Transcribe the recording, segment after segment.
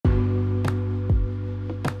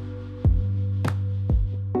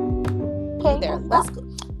you there.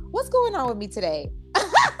 What's going on with me today?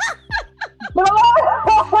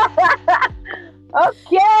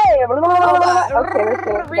 Okay.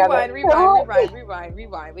 Rewind.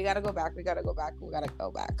 We gotta go back. Why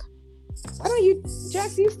don't you,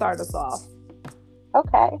 Jax, you start us off?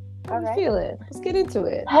 Okay. How you feeling? Let's get into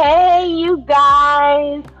it. Hey, you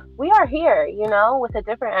guys. We are here, with a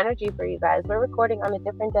different energy for you guys. We're recording on a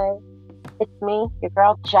different day. It's me, your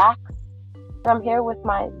girl, Jax. I'm here with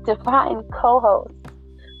my divine co-host,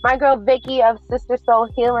 my girl, Vicky of Sister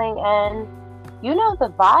Soul Healing. And you know the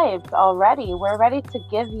vibes already. We're ready to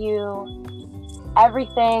give you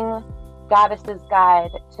everything Goddess's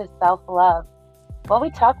Guide to Self-Love. What are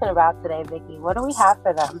we talking about today, Vicky? What do we have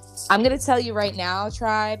for them? I'm going to tell you right now,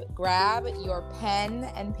 tribe, grab your pen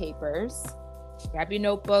and papers. Grab your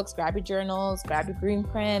notebooks, grab your journals, grab your green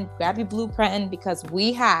pen, grab your blue pen, because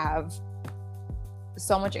we have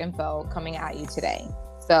so much info coming at you today.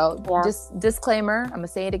 So just disclaimer, I'm going to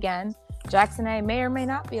say it again. Jackson and I may or may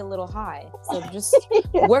not be a little high. So just,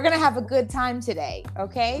 we're going to have a good time today.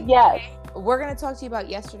 Okay? Yes. We're going to talk to you about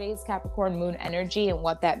yesterday's Capricorn moon energy and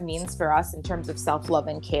what that means for us in terms of self-love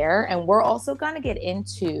and care. And we're also going to get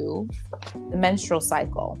into the menstrual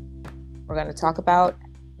cycle. We're going to talk about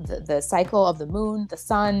the cycle of the moon, the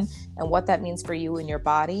sun, and what that means for you and your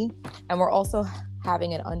body. And we're also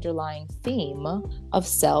having an underlying theme of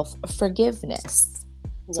self-forgiveness.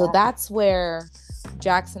 Yeah. So that's where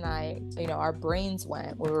Jax and I, our brains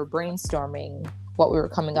went. We were brainstorming what we were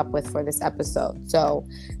coming up with for this episode. So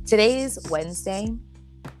today's Wednesday.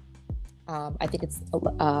 I think it's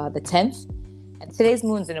the 10th. And today's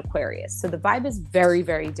moon's in Aquarius. So the vibe is very,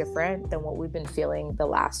 very different than what we've been feeling the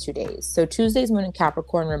last 2 days. So Tuesday's moon in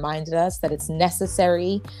Capricorn reminded us that it's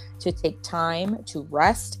necessary to take time to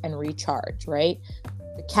rest and recharge, right?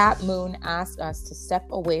 The Cap moon asked us to step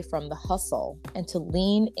away from the hustle and to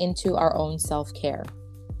lean into our own self-care.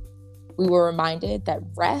 We were reminded that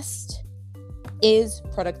rest is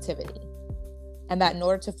productivity, and that in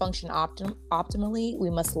order to function optimally, we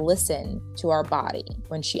must listen to our body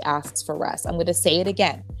when she asks for rest. I'm going to say it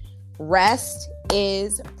again. Rest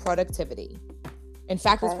is productivity. In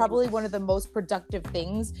fact, it's probably one of the most productive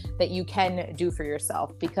things that you can do for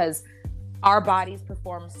yourself, because our bodies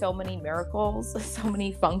perform so many miracles, so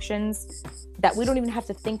many functions that we don't even have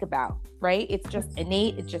to think about, right? It's just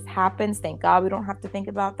innate. It just happens. Thank God we don't have to think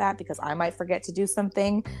about that, because I might forget to do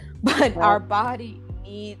something. But our body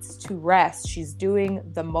needs to rest. She's doing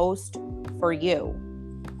the most for you.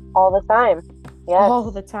 All the time. Yeah. All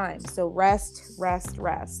the time. So rest.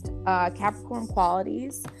 Capricorn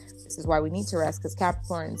qualities. This is why we need to rest, because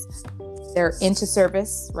Capricorns, they're into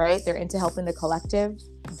service, right? They're into helping the collective.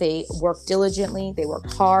 They work diligently. They work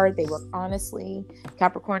hard. They work honestly.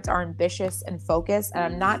 Capricorns are ambitious and focused. And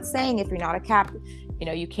I'm not saying if you're not a Cap,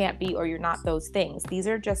 you can't be, or you're not those things. These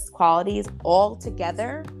are just qualities all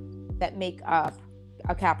together that make up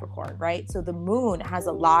a Capricorn, right? So the moon has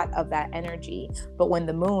a lot of that energy, but when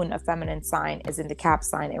the moon, a feminine sign, is in the Cap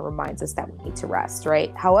sign, it reminds us that we need to rest,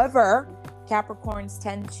 right? However, Capricorns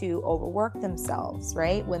tend to overwork themselves,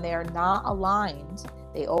 right? When they are not aligned,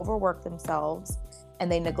 they overwork themselves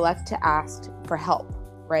and they neglect to ask for help,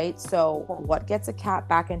 right? So what gets a Cap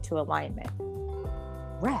back into alignment?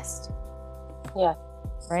 Rest. Yeah.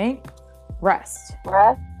 Right? Rest.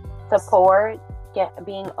 Support,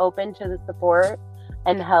 being open to the support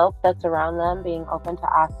and help that's around them, being open to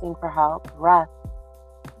asking for help. Rest.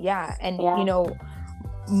 Yeah. And,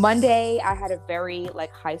 Monday, I had a very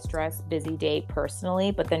high stress, busy day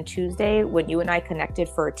personally. But then Tuesday, when you and I connected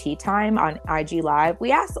for a tea time on IG Live,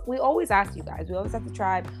 we always ask you guys, we always have the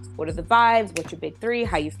tribe, what are the vibes? What's your big three?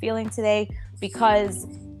 How you feeling today? Because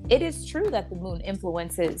it is true that the moon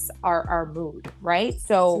influences our mood, right?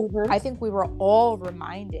 So I think we were all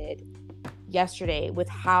reminded yesterday with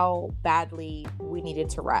how badly we needed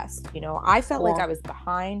to rest. I felt like I was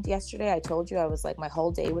behind yesterday. I told you I was my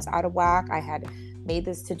whole day was out of whack. I had made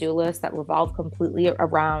this to-do list that revolved completely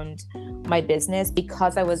around my business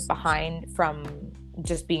because I was behind from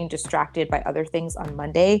just being distracted by other things on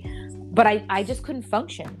Monday. But I just couldn't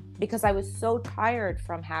function because I was so tired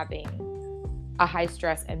from having a high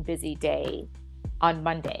stress and busy day on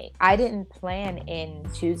Monday. I didn't plan in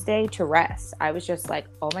Tuesday to rest. I was just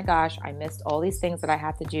oh my gosh, I missed all these things that I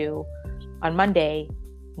had to do on Monday.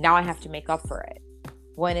 Now I have to make up for it.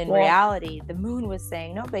 When in reality, the moon was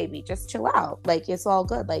saying, no, baby, just chill out. It's all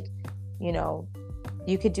good.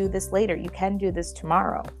 You could do this later. You can do this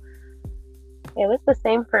tomorrow. It was the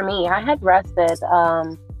same for me. I had rested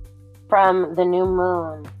from the new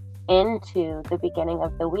moon into the beginning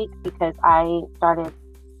of the week because I started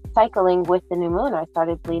cycling with the new moon. I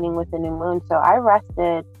started bleeding with the new moon. So I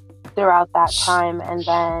rested throughout that time. And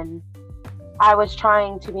then I was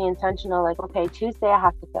trying to be intentional, like, okay, Tuesday I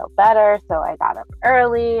have to feel better. So I got up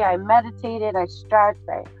early, I meditated, I stretched,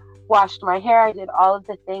 I washed my hair, I did all of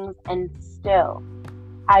the things, and still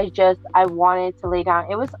I wanted to lay down.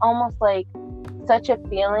 It was almost like such a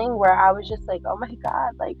feeling where I was just like, oh my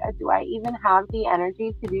God, like, do I even have the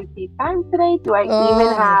energy to do tea time today? Do I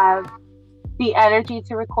even have the energy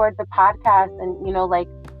to record the podcast? And, you know, like,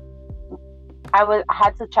 I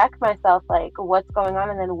had to check myself, like, what's going on?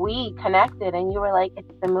 And then we connected, and you were like,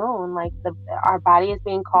 it's the moon, like, our body is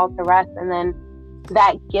being called to rest. And then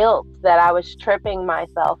that guilt that I was tripping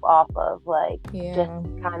myself off of, like, just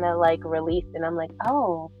kind of like released. And I'm like,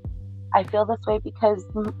 oh, I feel this way because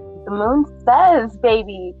the moon says,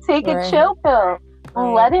 baby, take a chill pill,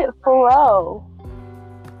 let it flow.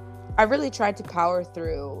 I really tried to power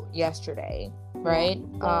through yesterday, right?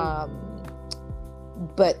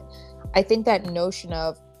 But I think that notion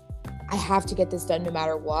of I have to get this done no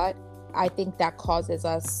matter what, I think that causes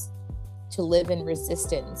us to live in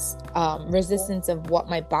resistance of what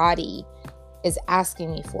my body is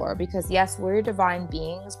asking me for. Because yes, we're divine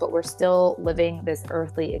beings, but we're still living this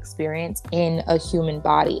earthly experience in a human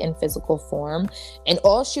body in physical form. And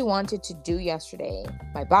all she wanted to do yesterday,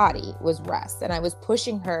 my body, was rest. And I was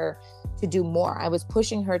pushing her to do more. I was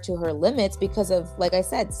pushing her to her limits because of, like I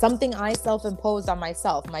said, something I self-imposed on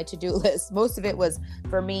myself, my to-do list. Most of it was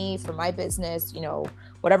for me, for my business, you know,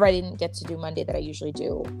 whatever I didn't get to do Monday that I usually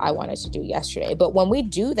do, I wanted to do yesterday. But when we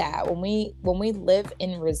do that, when we live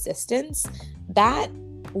in resistance, that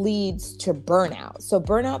leads to burnout. So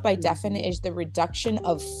burnout by definition is the reduction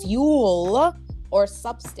of fuel or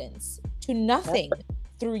substance to nothing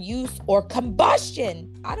through use or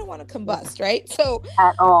combustion. I don't want to combust, right? So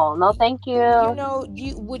at all. No, thank you. You know,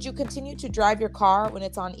 would you continue to drive your car when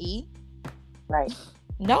it's on E? Right.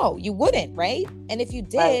 No, you wouldn't, right? And if you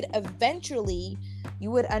did, eventually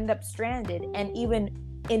you would end up stranded and even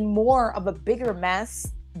in more of a bigger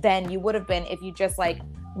mess than you would have been if you just like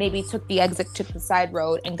maybe took the exit, took the side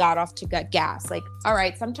road and got off to get gas. Like, all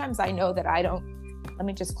right, sometimes I know that let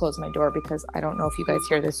me just close my door because I don't know if you guys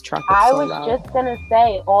hear this truck. I was just going to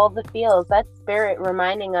say, all the feels, that spirit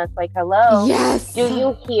reminding us, like, hello, yes, do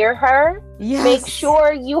you hear her? Yes. Make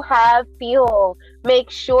sure you have fuel. Make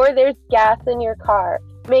sure there's gas in your car.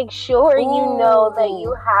 Make sure you know that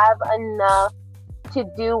you have enough to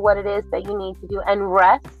do what it is that you need to do. And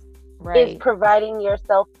rest is providing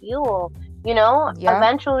yourself fuel. You know,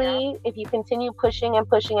 eventually, if you continue pushing and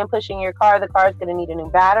pushing and pushing your car, the car is going to need a new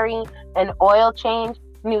battery, an oil change,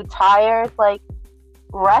 new tires. Like,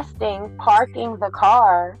 resting, parking the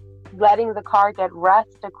car, letting the car get rest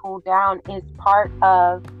to cool down is part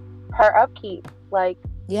of her upkeep. Like,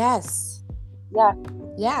 yes,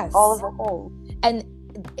 all of the things. And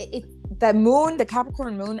the moon, the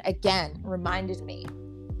Capricorn moon, again reminded me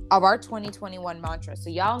of our 2021 mantra. So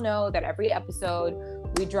y'all know that every episode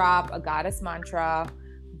we drop a goddess mantra,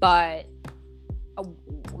 but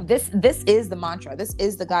this is the mantra. This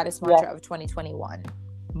is the goddess mantra of 2021.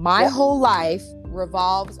 My whole life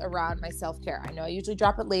revolves around my self-care. I know I usually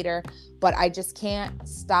drop it later, but I just can't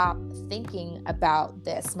stop thinking about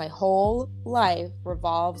this. My whole life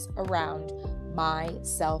revolves around my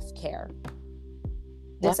self-care.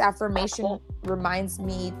 This affirmation reminds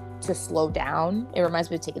me to slow down. It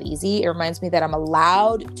reminds me to take it easy. It reminds me that I'm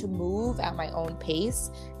allowed to move at my own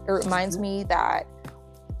pace. It reminds me that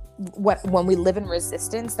when we live in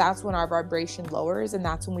resistance, that's when our vibration lowers, and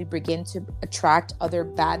that's when we begin to attract other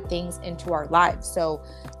bad things into our lives. So,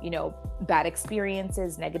 you know, bad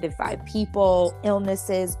experiences, negative vibe people,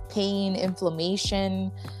 illnesses, pain,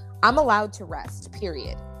 inflammation. I'm allowed to rest,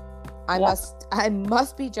 period. I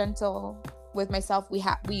must be gentle with myself. We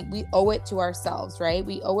owe it to ourselves, right?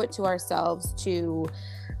 We owe it to ourselves to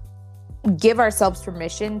give ourselves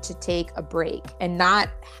permission to take a break, and not,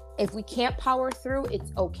 if we can't power through,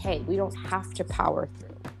 it's okay. We don't have to power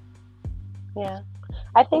through. Yeah.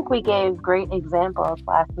 I think we gave great examples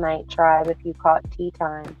last night, Tribe, if you caught tea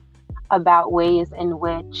time, about ways in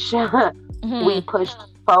which we pushed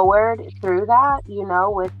forward through that, you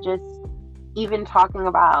know, with just even talking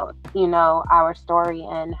about, you know, our story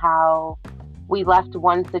and how we left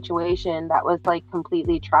one situation that was like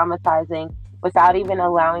completely traumatizing without even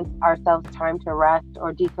allowing ourselves time to rest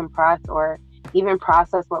or decompress or even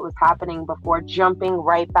process what was happening before jumping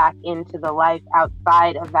right back into the life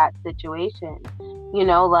outside of that situation. You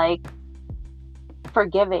know, like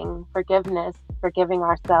forgiveness, forgiving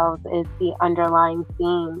ourselves is the underlying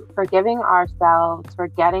theme. Forgiving ourselves for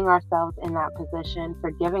getting ourselves in that position,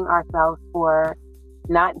 forgiving ourselves for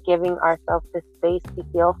not giving ourselves the space to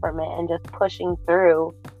heal from it and just pushing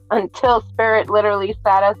through until spirit literally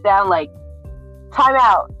sat us down like, time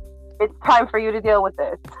out. It's time for you to deal with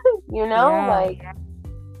this. Like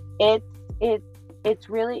it's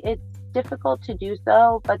really, it's difficult to do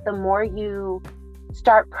so, but the more you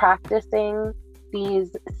start practicing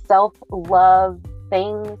these self-love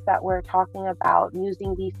things that we're talking about,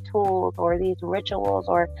 using these tools or these rituals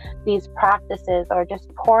or these practices, or just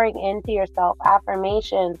pouring into yourself,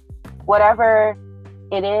 affirmations, whatever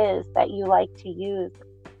it is that you like to use,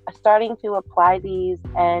 starting to apply these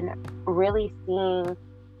and really seeing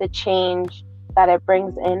the change that it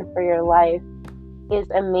brings in for your life is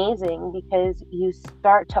amazing, because you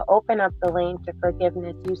start to open up the lane to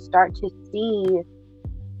forgiveness. You start to see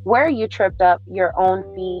where you tripped up your own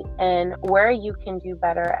feet and where you can do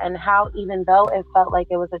better, and how, even though it felt like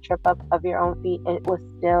it was a trip up of your own feet, it was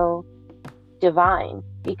still divine,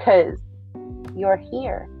 because you're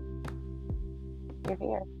here. You're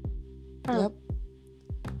here. Yep.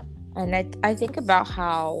 And I think about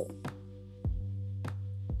how,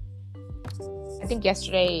 I think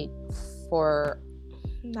yesterday, for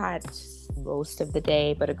not most of the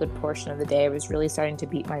day, but a good portion of the day, I was really starting to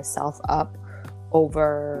beat myself up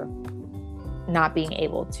over not being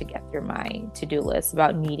able to get through my to-do list,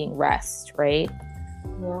 about needing rest, right?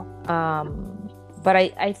 Yeah. But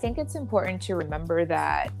I think it's important to remember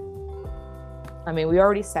that, I mean, we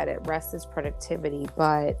already said it, rest is productivity,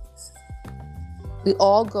 but we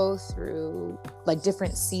all go through like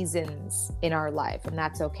different seasons in our life, and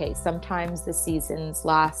that's okay. Sometimes the seasons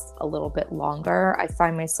last a little bit longer. I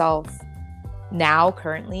find myself now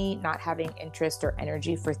currently not having interest or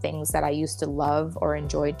energy for things that I used to love or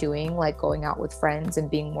enjoy doing, like going out with friends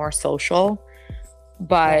and being more social.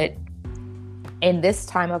 But in this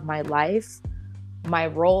time of my life, my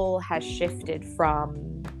role has shifted from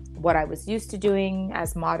what I was used to doing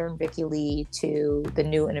as modern Vicky Lee to the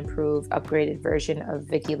new and improved, upgraded version of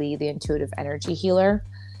Vicky Lee, the intuitive energy healer.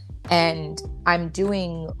 And I'm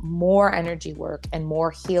doing more energy work and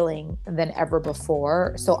more healing than ever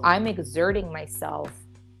before. So I'm exerting myself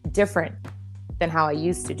different than how I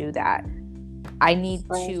used to do that. I need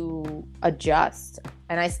to adjust.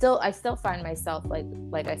 And I still find myself,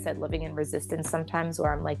 like I said, living in resistance sometimes,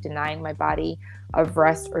 where I'm like denying my body of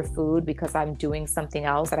rest or food because I'm doing something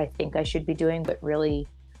else that I think I should be doing, but really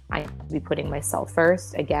I need to be putting myself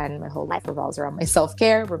first. Again, my whole life revolves around my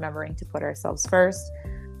self-care, remembering to put ourselves first.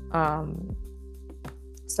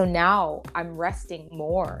 So now I'm resting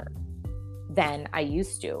more than I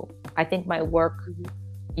used to. I think my work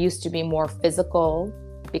used to be more physical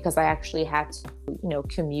because I actually had to,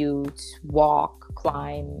 commute, walk,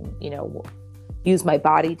 climb, use my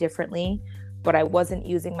body differently, but I wasn't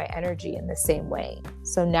using my energy in the same way.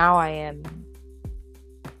 So now I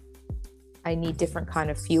need different kind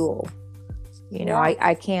of fuel.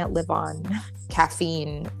 I can't live on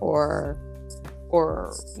caffeine or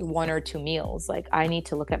one or two meals. Like, I need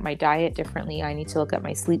to look at my diet differently. I need to look at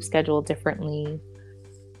my sleep schedule differently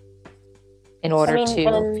in order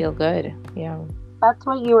to feel good. Yeah. That's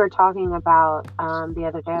what you were talking about the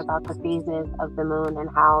other day, about the phases of the moon and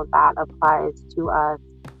how that applies to us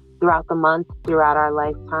throughout the month, throughout our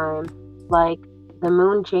lifetime. Like, the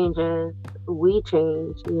moon changes, we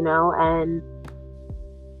change, and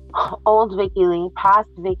old Vicky Lee, past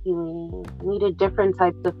Vicky Lee needed different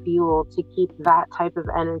types of fuel to keep that type of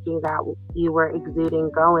energy that you were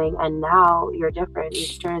exuding going. And now you're different,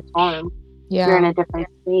 you've transformed. Yeah. You're in a different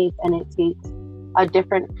space, and it takes a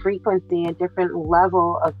different frequency, a different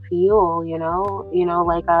level of fuel,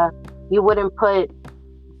 like you wouldn't put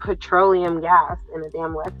petroleum gas in a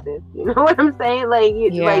damn Lexus, you know what I'm saying? Like,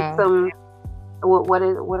 like some, what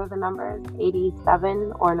are the numbers?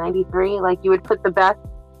 87 or 93? Like, you would put the best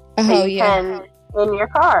can in your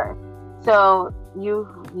car. So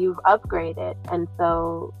you've upgraded, and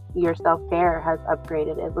so your self-care has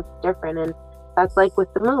upgraded. It looks different, and that's like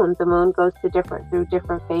with the moon. The moon goes through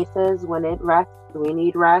different phases. When it rests, we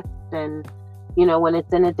need rest, and when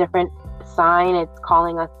it's in a different sign, it's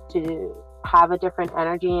calling us to have a different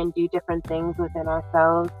energy and do different things within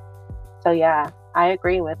ourselves. So yeah, I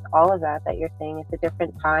agree with all of that you're saying. It's a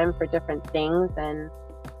different time for different things, and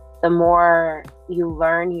the more you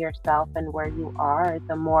learn yourself and where you are,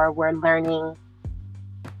 the more we're learning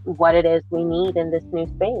what it is we need in this new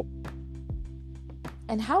space.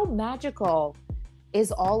 And how magical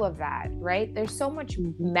is all of that, right? There's so much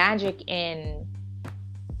magic in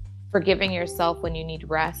forgiving yourself when you need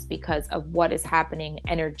rest because of what is happening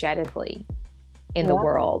energetically in the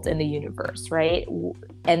world, in the universe, right?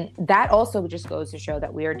 And that also just goes to show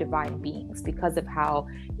that we are divine beings because of how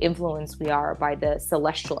influenced we are by the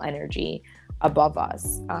celestial energy above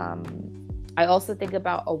us. I also think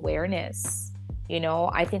about awareness You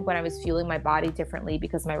know, I think when I was fueling my body differently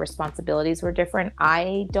because my responsibilities were different,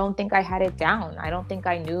 I don't think I had it down. I don't think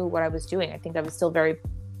I knew what I was doing. I think I was still very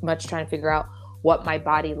much trying to figure out what my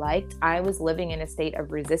body liked. I was living in a state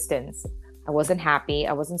of resistance. I wasn't happy.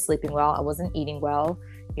 I wasn't sleeping well. I wasn't eating well.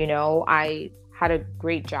 You know, I had a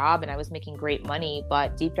great job and I was making great money,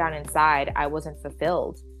 but deep down inside, I wasn't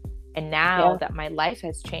fulfilled. And now that my life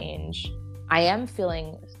has changed, I am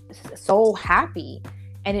feeling so happy.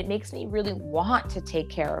 And it makes me really want to take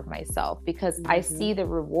care of myself because I see the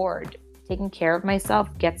reward. Taking care of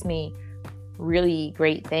myself gets me really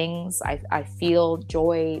great things. I feel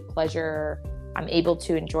joy, pleasure. I'm able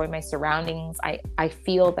to enjoy my surroundings. I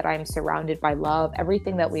feel that I'm surrounded by love.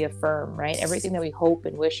 Everything that we affirm, right? Everything that we hope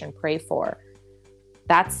and wish and pray for.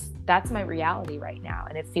 That's my reality right now.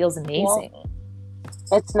 And it feels amazing. Well,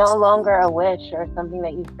 it's no longer a wish or something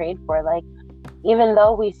that you prayed for. Like, even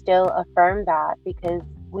though we still affirm that, because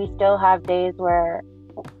we still have days where,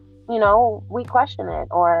 you know, we question it,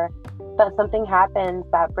 or that something happens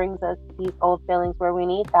that brings us these old feelings where we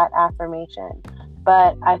need that affirmation.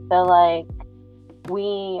 But I feel like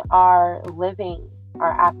we are living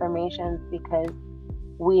our affirmations because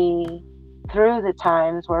we, through the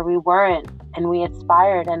times where we weren't and we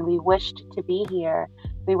aspired and we wished to be here,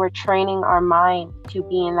 we were training our mind to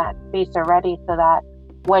be in that space already, so that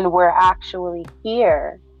when we're actually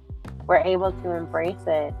here, we're able to embrace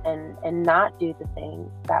it and not do the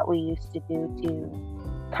things that we used to do to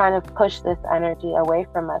kind of push this energy away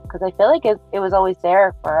from us. Because I feel like it was always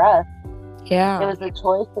there for us. Yeah. It was the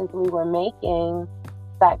choices we were making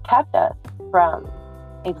that kept us from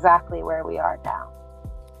exactly where we are now.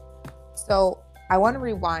 So I want to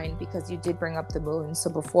rewind because you did bring up the moon. So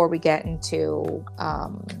before we get into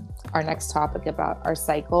our next topic about our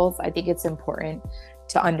cycles, I think it's important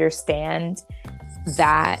to understand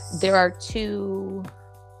that there are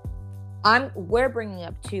we're bringing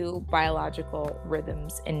up two biological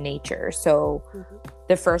rhythms in nature. So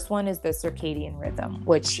the first one is the circadian rhythm,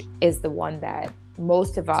 which is the one that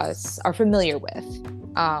most of us are familiar with.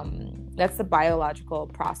 That's the biological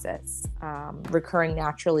process recurring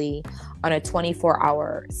naturally on a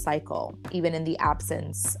 24-hour cycle, even in the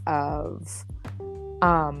absence of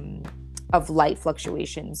light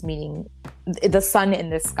fluctuations, meaning the sun in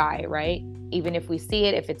the sky, right? Even if we see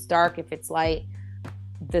it, if it's dark, if it's light,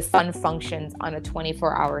 the sun functions on a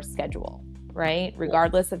 24-hour schedule, right?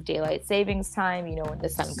 Regardless of daylight savings time, you know when the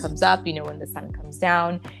sun comes up, you know when the sun comes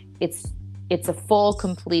down. It's a full,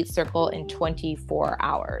 complete circle in 24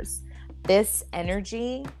 hours. This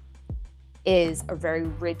energy is a very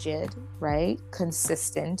rigid, right?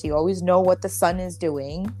 Consistent. You always know what the sun is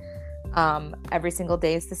doing. Every single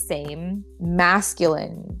day is the same.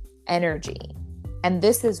 Masculine energy. And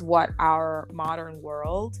this is what our modern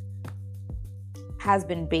world has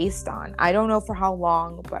been based on. I don't know for how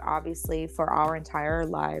long, but obviously for our entire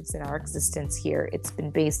lives and our existence here, it's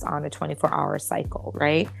been based on a 24-hour cycle,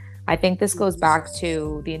 right? I think this goes back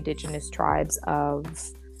to the indigenous tribes of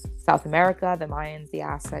South America, the Mayans, the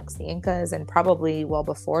Aztecs, the Incas, and probably well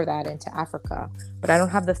before that into Africa. But I don't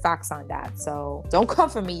have the facts on that. So don't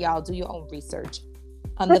come for me, y'all. Do your own research.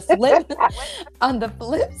 On the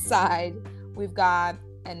flip side, we've got,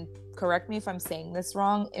 and correct me if I'm saying this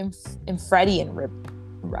wrong, infradian rhythm.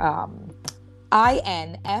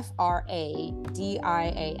 INFRADIAN,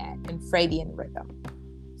 infradian rhythm.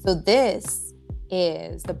 So this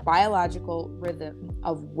is the biological rhythm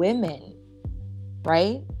of women,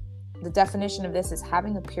 right? The definition of this is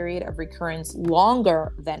having a period of recurrence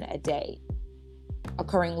longer than a day,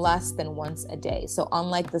 occurring less than once a day. So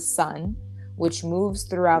unlike the sun, which moves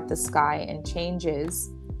throughout the sky and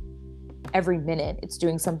changes every minute, it's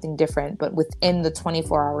doing something different, but within the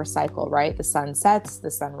 24-hour cycle, right? The sun sets,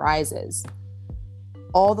 the sun rises.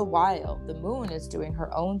 All the while, the moon is doing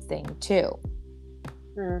her own thing too.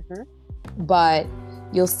 But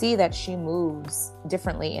you'll see that she moves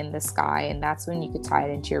differently in the sky, and that's when you could tie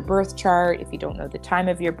it into your birth chart. If you don't know the time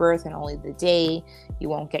of your birth and only the day, you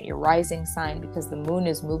won't get your rising sign because the moon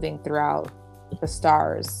is moving throughout the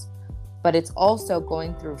stars. But it's also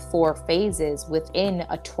going through 4 phases within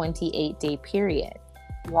a 28-day period.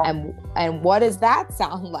 Yeah. And what does that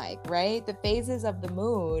sound like, right? The phases of the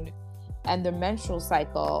moon and the menstrual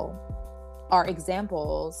cycle are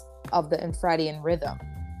examples of the infradian rhythm.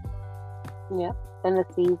 Yep. And the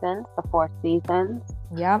seasons, the 4 seasons.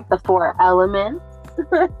 Yep. The 4 elements.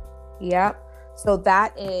 Yep. So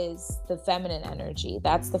that is the feminine energy.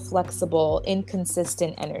 That's the flexible,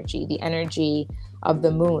 inconsistent energy, the energy of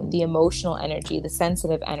the moon, the emotional energy, the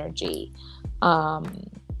sensitive energy.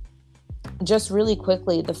 Just really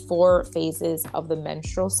quickly, the 4 phases of the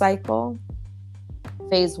menstrual cycle.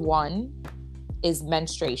 Phase 1 is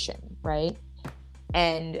menstruation, right?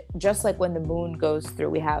 And just like when the moon goes through,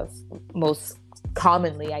 we have most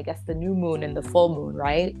commonly, I guess, the new moon and the full moon,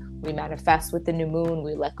 right? We manifest with the new moon,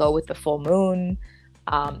 we let go with the full moon.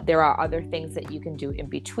 There are other things that you can do in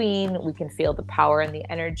between. We can feel the power and the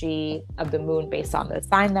energy of the moon based on the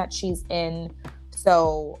sign that she's in.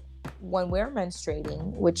 So when we're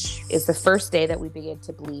menstruating, which is the first day that we begin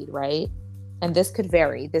to bleed, right? And this could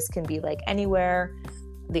vary. This can be like anywhere,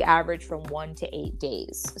 the average from 1 to 8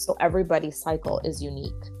 days. So everybody's cycle is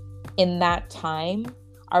unique. In that time,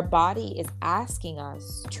 our body is asking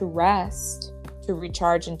us to rest, to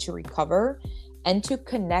recharge and to recover, and to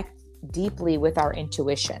connect deeply with our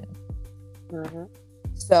intuition. Mm-hmm.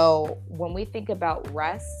 So when we think about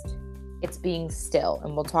rest, it's being still,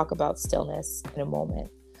 and we'll talk about stillness in a moment.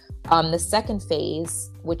 The second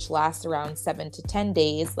phase, which lasts around 7 to 10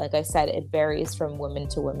 days, like I said, it varies from woman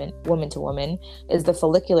to woman, is the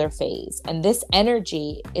follicular phase. And this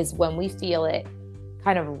energy is when we feel it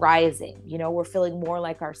kind of rising. You know, we're feeling more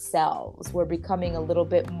like ourselves. We're becoming a little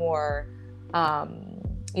bit more,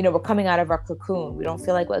 we're coming out of our cocoon. We don't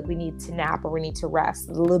feel like we need to nap or we need to rest.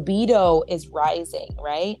 The libido is rising,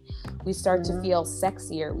 right? We start to feel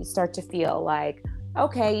sexier. We start to feel like,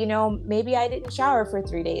 okay, maybe I didn't shower for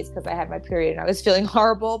 3 days because I had my period and I was feeling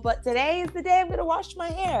horrible, but today is the day I'm going to wash my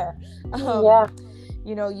hair.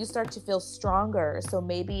 You start to feel stronger. So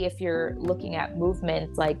maybe if you're looking at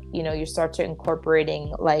movement, you start to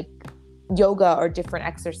incorporating like yoga or different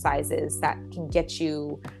exercises that can get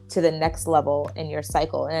you to the next level in your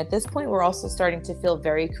cycle. And at this point, we're also starting to feel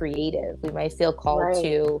very creative. We might feel called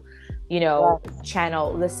to,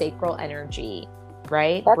 channel the sacral energy.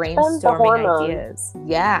 Right? That's brainstorming ideas.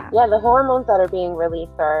 Yeah, the hormones that are being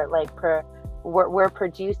released are like we're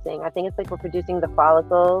producing. I think it's like we're producing the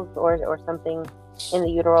follicles or something in the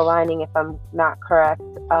uteral lining, if I'm not correct.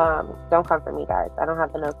 Don't come for me, guys. I don't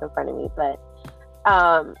have the notes in front of me, but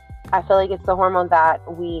I feel like it's the hormone that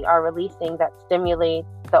we are releasing that stimulates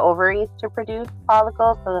the ovaries to produce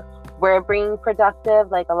follicles. So we're being productive.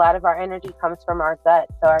 Like a lot of our energy comes from our gut.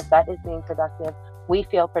 So our gut is being productive. We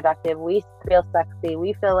feel productive. We feel sexy.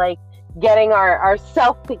 We feel like getting our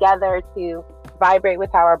self together to vibrate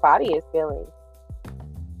with how our body is feeling.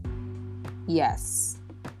 Yes.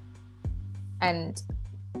 And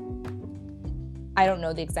I don't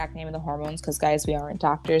know the exact name of the hormones because, guys, we aren't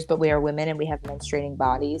doctors, but we are women and we have menstruating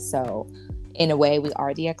bodies. So in a way, we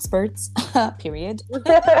are the experts, period.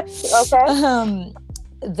 Okay.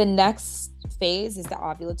 The next phase is the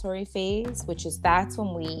ovulatory phase, that's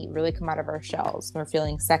when we really come out of our shells. We're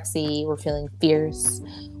feeling sexy, we're feeling fierce,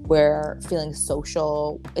 we're feeling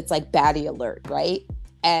social. It's like baddie alert, right?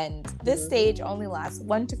 And this stage only lasts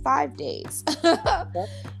 1 to 5 days.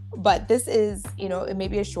 But this is, it may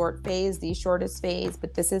be a short phase, the shortest phase,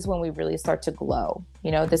 but this is when we really start to glow.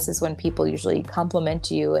 This is when people usually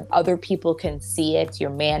compliment you and other people can see it.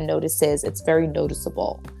 Your man notices. It's very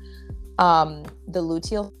noticeable. The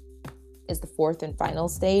luteal is the fourth and final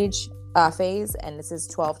phase, and this is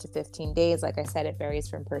 12 to 15 days. Like I said, it varies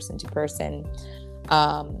from person to person.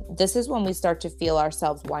 This is when we start to feel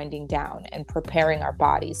ourselves winding down and preparing our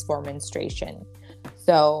bodies for menstruation.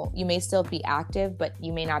 So you may still be active, but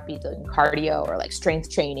you may not be doing cardio or like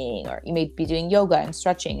strength training, or you may be doing yoga and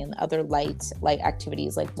stretching and other light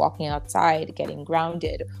activities like walking outside, getting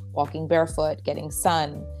grounded, walking barefoot, getting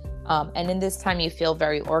sun. And in this time, you feel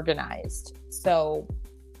very organized. So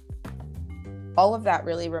all of that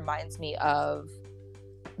really reminds me of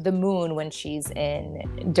the moon when she's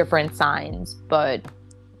in different signs, but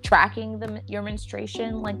tracking your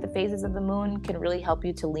menstruation, like the phases of the moon, can really help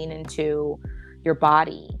you to lean into your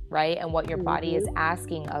body, right? And what your body is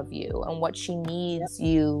asking of you and what she needs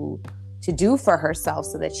you to do for herself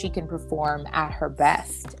so that she can perform at her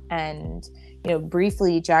best. And,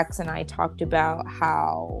 briefly, Jax and I talked about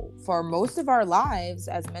how for most of our lives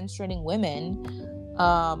as menstruating women,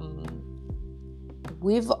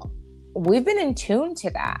 we've been in tune to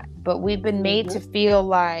that, but we've been made to feel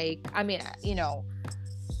like,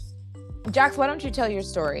 Jax, why don't you tell your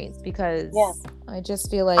stories? Because I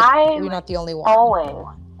just feel like you're not the only one. Always.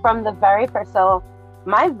 From the very first, so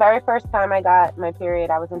my very first time I got my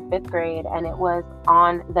period, I was in 5th grade, and it was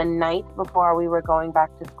on the night before we were going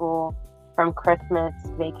back to school from Christmas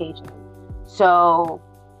vacation. So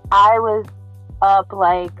I was up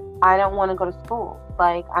like, I don't want to go to school.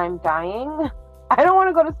 Like, I'm dying. I don't want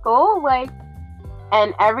to go to school.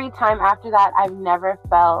 And every time after that, I've never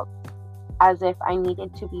felt as if I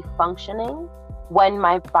needed to be functioning when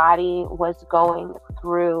my body was going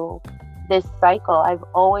through this cycle. I've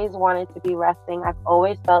always wanted to be resting. I've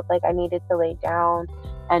always felt like I needed to lay down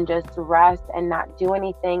and just rest and not do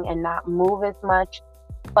anything and not move as much.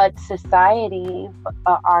 But society,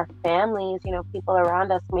 our families, you know, people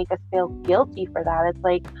around us make us feel guilty for that. It's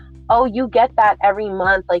like, oh, you get that every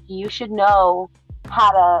month. Like, you should know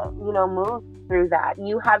how to, you know, move through that.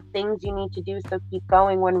 You have things you need to do, so keep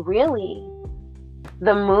going. When really,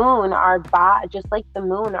 the moon, just like the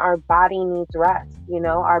moon, our body needs rest. You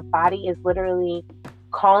know, our body is literally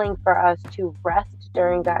calling for us to rest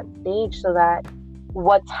during that stage, so that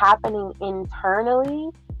what's happening internally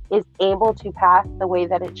is able to pass the way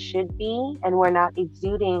that it should be, and we're not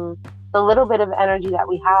exuding the little bit of energy that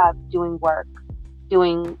we have doing work,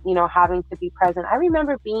 doing, you know, having to be present. I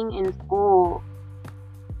remember being in school,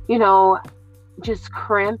 you know, just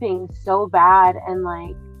cramping so bad and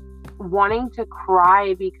like wanting to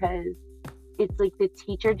cry because it's like the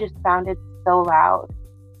teacher just sounded so loud,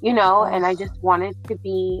 you know, and I just wanted to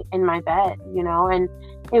be in my bed, you know, and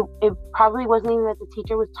it probably wasn't even that the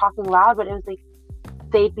teacher was talking loud, but it was like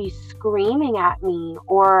they'd be screaming at me,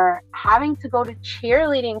 or having to go to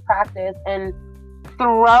cheerleading practice and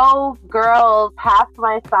throw girls half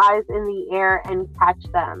my size in the air and catch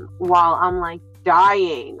them while I'm like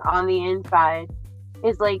dying on the inside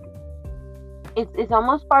is like, it's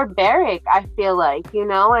almost barbaric, I feel like, you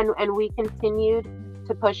know, and we continued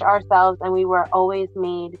to push ourselves, and we were always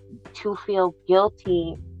made to feel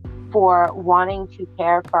guilty for wanting to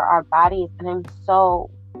care for our bodies. And I'm so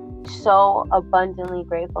abundantly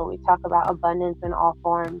grateful. We talk about abundance in all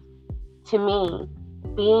forms. To me,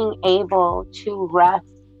 being able to rest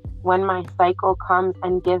when my cycle comes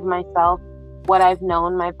and give myself what I've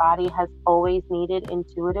known my body has always needed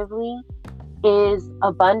intuitively is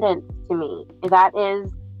abundance to me. That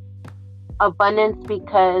is abundance,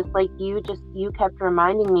 because like you kept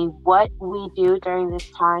reminding me, what we do during this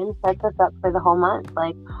time sets us up for the whole month.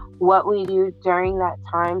 Like, what we do during that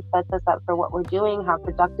time sets us up for what we're doing, how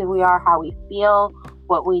productive we are, how we feel,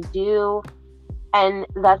 what we do. And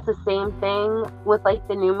that's the same thing with like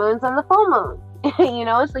the new moons and the full moon. You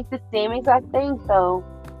know, it's like the same exact thing. So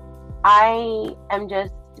I am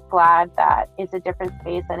just glad that it's a different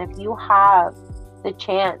space. And if you have the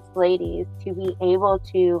chance, ladies, to be able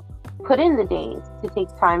to put in the days to take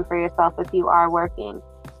time for yourself, if you are working,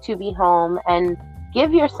 to be home and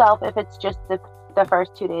give yourself, if it's just the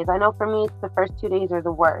first 2 days. I know for me, it's the first 2 days are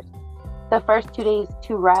the worst. The first 2 days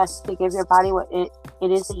to rest, to give your body what it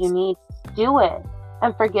is that you need, do it.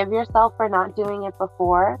 And forgive yourself for not doing it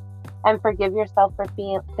before. And forgive yourself for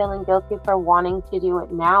feeling guilty for wanting to do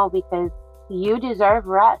it now, because you deserve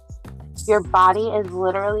rest. Your body is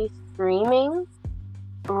literally screaming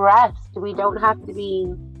rest. We don't have to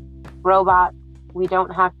be robots. We don't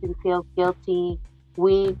have to feel guilty.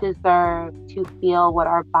 We deserve to feel what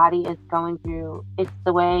our body is going through. It's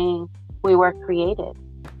the way we were created.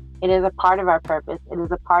 It is a part of our purpose. It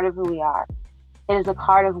is a part of who we are. It is a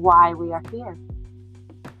part of why we are here.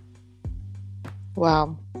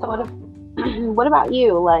 Wow. So what about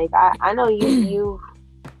you? Like, I know you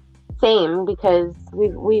same, because we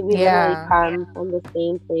literally come from the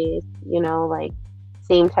same place, you know, like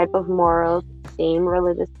same type of morals, same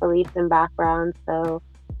religious beliefs and backgrounds. So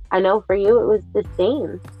I know for you it was the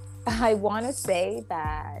same. I want to say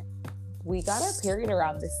that we got our period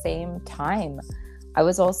around the same time. I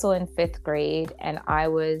was also in 5th grade, and I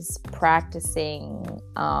was practicing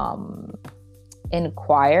in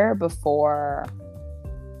choir before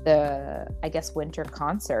the, I guess, winter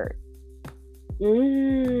concert.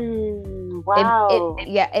 Wow.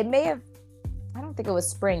 It may have, I don't think it was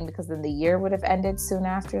spring, because then the year would have ended soon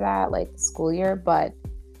after that, like the school year. But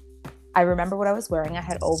I remember what I was wearing. I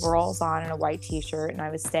had overalls on and a white t-shirt, and I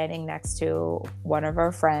was standing next to one of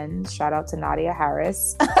our friends. Shout out to Nadia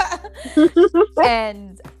Harris.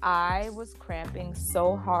 And I was cramping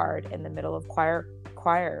so hard in the middle of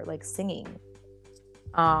choir, like singing.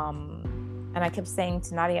 And I kept saying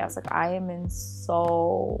to Nadia, I was like, I am in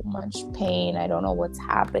so much pain. I don't know what's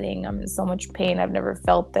happening. I'm in so much pain. I've never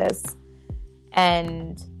felt this.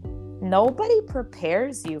 And nobody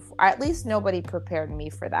prepares you, at least nobody prepared me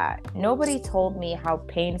for that. Nobody told me how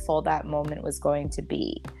painful that moment was going to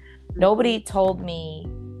be. Nobody told me,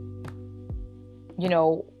 you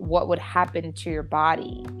know, what would happen to your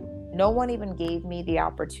body. No one even gave me the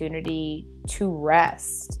opportunity to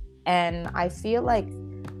rest. And I feel like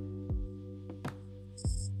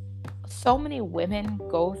so many women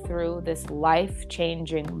go through this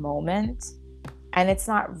life-changing moment, and it's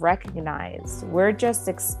not recognized. We're just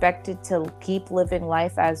expected to keep living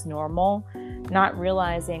life as normal, not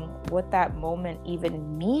realizing what that moment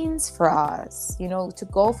even means for us. You know, to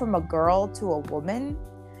go from a girl to a woman,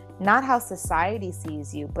 not how society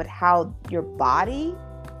sees you, but how your body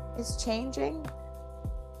is changing.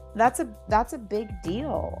 that's a big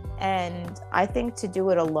deal. And I think to do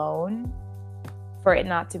it alone, for it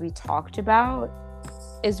not to be talked about,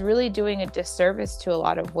 is really doing a disservice to a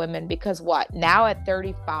lot of women. Because what, now at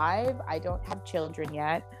 35, I don't have children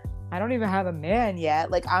yet. I don't even have a man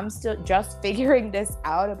yet. Like, I'm still just figuring this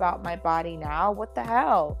out about my body now. What the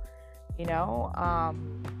hell? You know?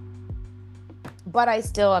 But I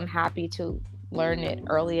still am happy to learn it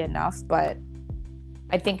early enough. But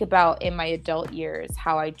I think about in my adult years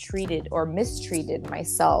how I treated or mistreated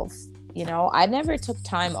myself. You know, I never took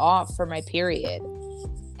time off for my period.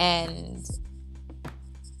 And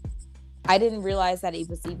I didn't realize that it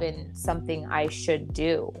was even something I should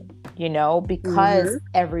do, you know, because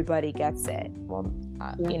everybody gets it. Well,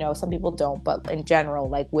 you know, some people don't, but in general,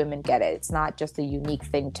 like, women get it. It's not just a unique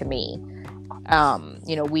thing to me.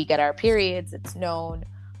 You know, we get our periods, it's known,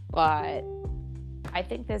 but I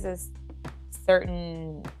think there's a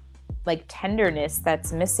certain like tenderness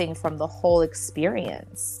that's missing from the whole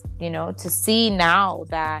experience, you know, to see now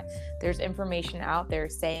that there's information out there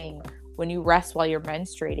saying when you rest while you're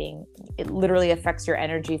menstruating, it literally affects your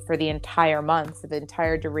energy for the entire month, for the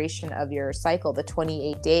entire duration of your cycle, the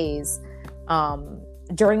 28 days.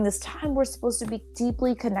 During this time, we're supposed to be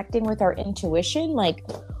deeply connecting with our intuition. Like,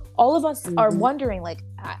 all of us are wondering, like,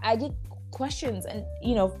 I get questions, and,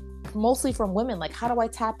 you know, mostly from women, like, how do I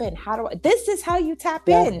tap in? This is how you tap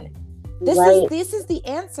in. This is the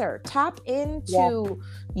answer. Tap into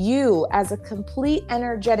you as a complete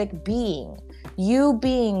energetic being. You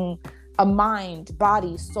being a mind,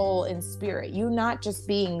 body, soul, and spirit. You not just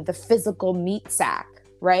being the physical meat sack,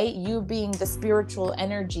 right? You being the spiritual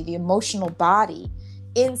energy, the emotional body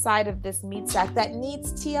inside of this meat sack that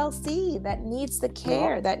needs TLC, that needs the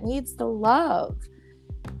care, that needs the love.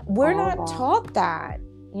 We're not taught that,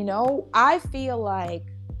 you know? I feel like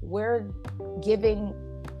we're giving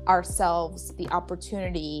ourselves the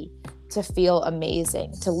opportunity to feel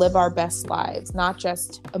amazing, to live our best lives, not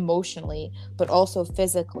just emotionally, but also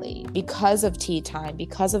physically, because of tea time,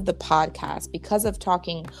 because of the podcast, because of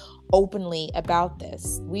talking openly about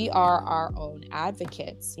this. We are our own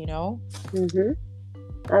advocates, you know?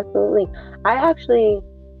 Absolutely. I actually,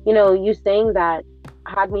 you know, you saying that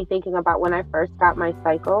had me thinking about when I first got my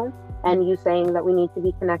cycle, and you saying that we need to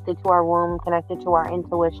be connected to our womb, connected to our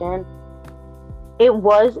intuition. It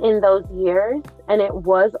was in those years, and it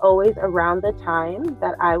was always around the time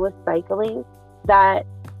that I was cycling, that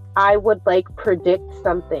I would like predict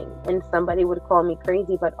something, and somebody would call me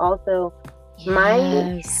crazy. But also,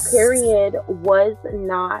 my period was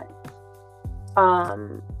not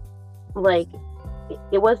like,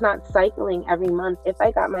 it was not cycling every month. If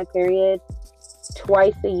I got my period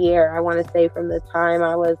twice a year, I want to say from the time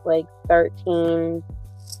I was like 13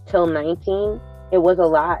 till 19, it was a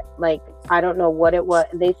lot. Like, I don't know what it was.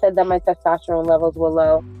 They said that my testosterone levels were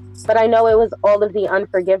low, but I know it was all of the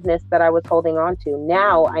unforgiveness that I was holding on to.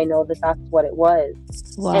 Now I know that that's what it was.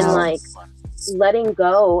 Wow. And like, letting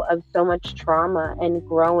go of so much trauma and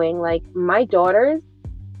growing, like, my daughters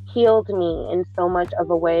healed me in so much of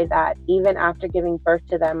a way that even after giving birth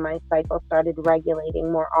to them, my cycle started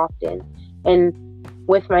regulating more often. And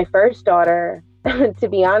with my first daughter, to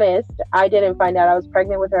be honest, I didn't find out I was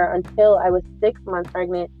pregnant with her until I was 6 months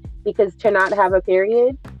pregnant, because to not have a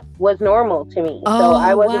period was normal to me. So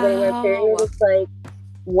I wasn't getting a period. It's like,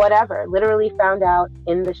 whatever. Literally found out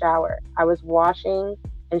in the shower. I was washing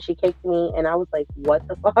and she kicked me, and I was like, what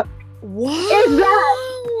the fuck? What is that?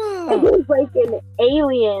 It was like an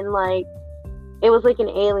alien. Like, it was like an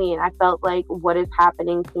alien. I felt like, what is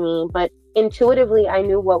happening to me? But intuitively, I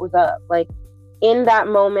knew what was up. Like, in that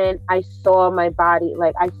moment, I saw my body.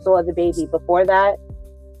 Like, I saw the baby. Before that,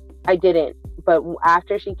 I didn't. But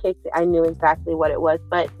after she kicked it, I knew exactly what it was.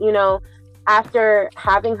 But, you know, after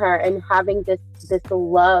having her and having this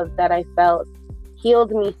love that I felt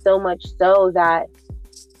healed me so much so that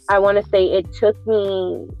I want to say it took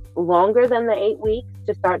me longer than the 8 weeks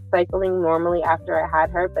to start cycling normally after I had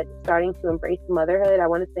her, but starting to embrace motherhood. I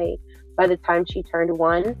want to say by the time she turned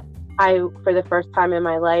 1, I, for the first time in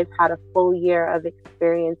my life, had a full year of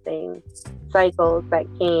experiencing cycles that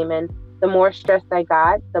came. And the more stressed I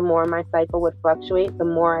got, the more my cycle would fluctuate, the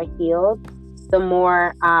more I healed, the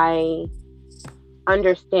more I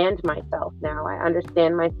understand myself now. I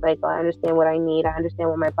understand my cycle. I understand what I need. I understand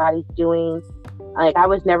what my body's doing. Like, I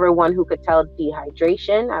was never one who could tell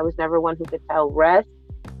dehydration. I was never one who could tell rest.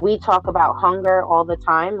 We talk about hunger all the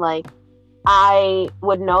time. Like, I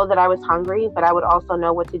would know that I was hungry, but I would also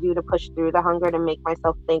know what to do to push through the hunger to make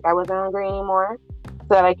myself think I wasn't hungry anymore so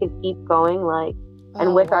that I could keep going. Like,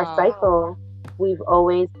 and with our cycle, we've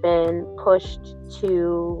always been pushed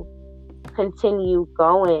to continue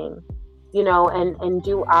going. and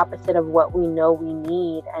do opposite of what we know we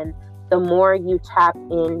need. And the more you tap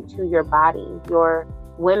into your body, your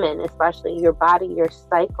women, especially your body, your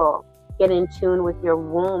cycle, get in tune with your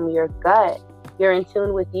womb, your gut, you're in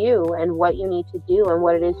tune with you and what you need to do and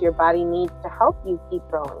what it is your body needs to help you keep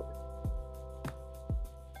going.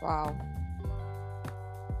 Wow.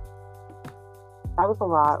 That was a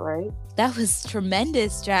lot, right? That was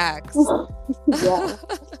tremendous, Jax. Yeah.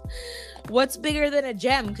 What's bigger than a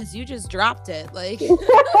gem? Because you just dropped it. Like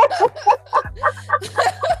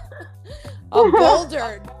a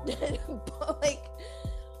boulder. Like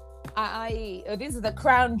these are the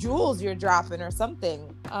crown jewels you're dropping or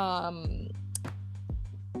something.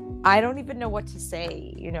 I don't even know what to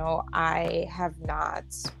say. I have not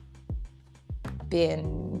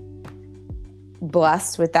been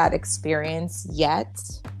blessed with that experience yet,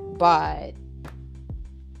 but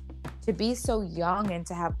to be so young and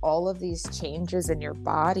to have all of these changes in your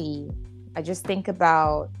body, I just think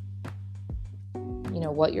about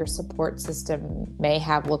what your support system may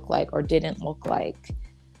have looked like or didn't look like.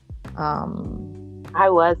 I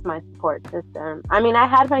was my support system. I mean, I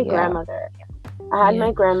had my grandmother. I had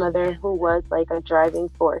my grandmother who was like a driving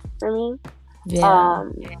force for me.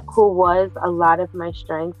 Who was a lot of my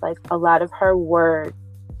strength. Like a lot of her words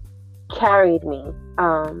carried me.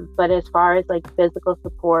 But as far as like physical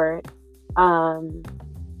support, being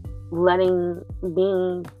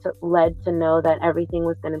led to know that everything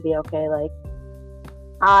was going to be okay. Like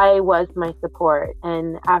I was my support.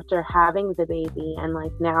 And after having the baby and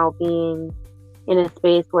like now being in a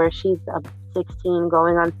space where she's 16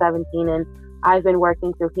 going on 17 and I've been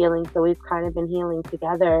working through healing, so we've kind of been healing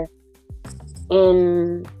together.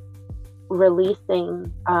 In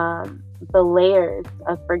releasing the layers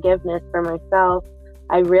of forgiveness for myself,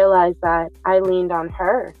 I realized that I leaned on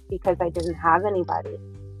her because I didn't have anybody.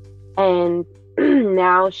 And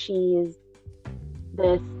now she's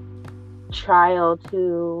this child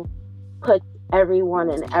who puts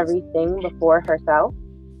everyone and everything before herself.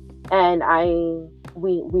 And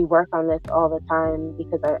we work on this all the time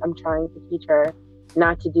because I'm trying to teach her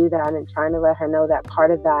not to do that and trying to let her know that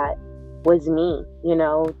part of that was me,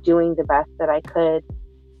 doing the best that I could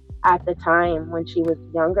at the time when she was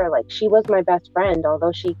younger. Like she was my best friend,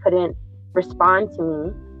 although she couldn't respond to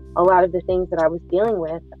me. A lot of the things that I was dealing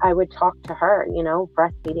with, I would talk to her,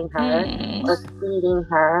 breastfeeding her or feeding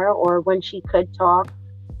her, or when she could talk.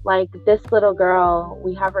 Like this little girl,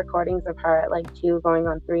 we have recordings of her at like 2 going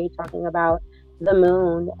on 3 talking about the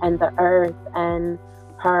moon and the earth and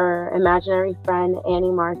her imaginary friend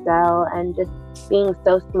Annie Marcel, and just being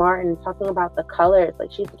so smart and talking about the colors.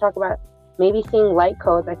 Like she used to talk about maybe seeing light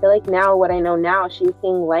codes. I feel like now what I know now, she was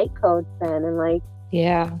seeing light codes then, and like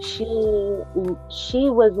she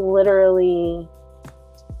was literally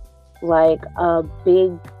like a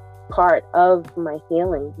big part of my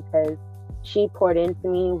healing because she poured into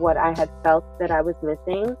me what I had felt that I was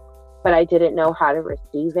missing, but I didn't know how to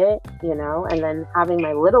receive it, and then having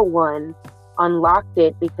my little one unlocked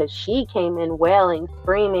it because she came in wailing,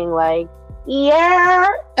 screaming like, yeah,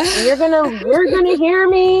 you're gonna hear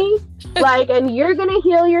me, like, and you're gonna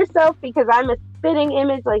heal yourself because I'm a spitting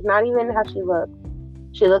image. Like not even how she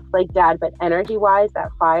looks like dad, but energy wise, that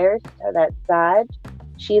fire, that Sag,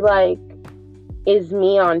 she like is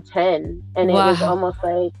me on 10. And it was almost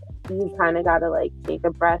like you kind of gotta like take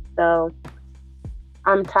a breath. So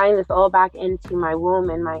I'm tying this all back into my womb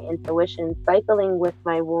and my intuition, cycling with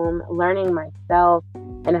my womb, learning myself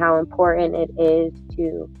and how important it is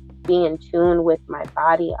to be in tune with my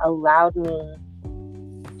body, allowed me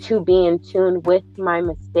to be in tune with my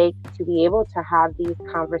mistakes, to be able to have these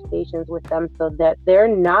conversations with them so that they're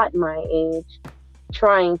not my age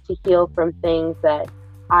trying to heal from things that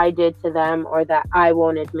I did to them or that I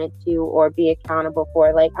won't admit to or be accountable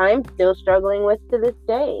for. Like I'm still struggling with to this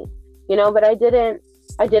day, but I didn't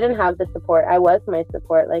have the support. I was my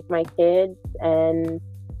support, like my kids and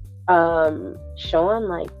Sean,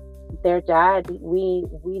 like their dad, we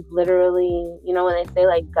literally, when they say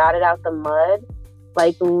like got it out the mud,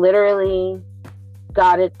 like literally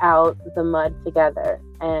got it out the mud together.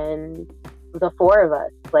 And the four of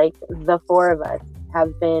us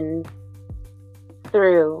have been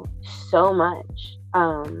through so much.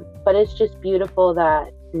 But it's just beautiful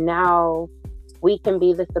that now we can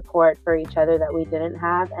be the support for each other that we didn't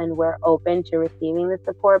have, and we're open to receiving the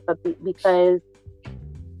support. But because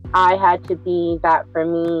I had to be that for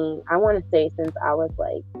me, I want to say since I was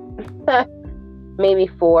like maybe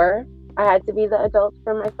 4, I had to be the adult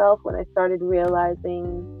for myself when I started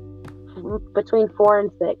realizing, between 4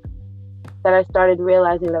 and 6, that I started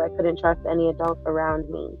realizing that I couldn't trust any adult around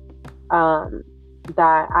me,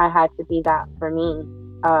 that I had to be that for me.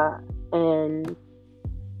 and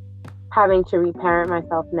having to reparent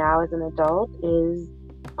myself now as an adult is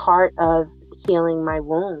part of healing my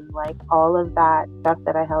wound. Like, all of that stuff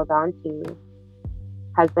that I held on to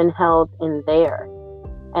has been held in there.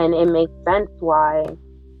 And it makes sense why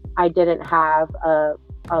I didn't have a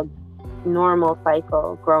normal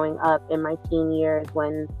cycle growing up in my teen years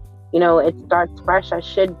when, it starts fresh. I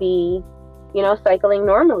should be, cycling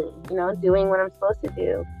normally, doing what I'm supposed to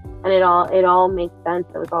do. And it all makes sense.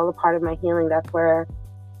 It was all a part of my healing. That's where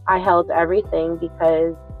I held everything,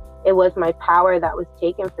 because it was my power that was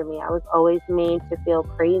taken from me. I was always made to feel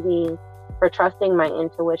crazy for trusting my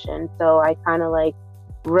intuition. So I kind of like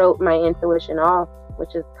wrote my intuition off,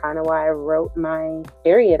 which is kind of why I wrote my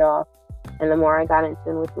period off. And the more I got in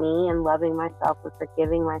tune with me and loving myself and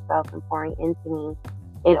forgiving myself and pouring into me,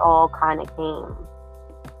 it all kind of came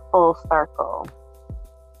full circle.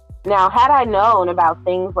 Now, had I known about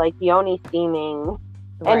things like yoni steaming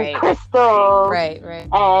and crystals,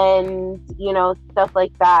 and stuff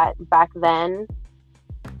like that back then,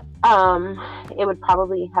 it would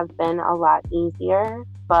probably have been a lot easier.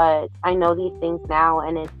 But I know these things now,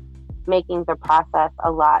 and it's making the process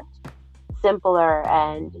a lot simpler,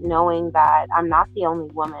 and knowing that I'm not the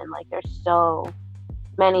only woman. Like, there's so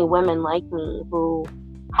many women like me who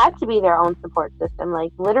had to be their own support system.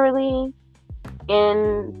 Like, literally,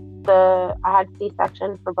 I had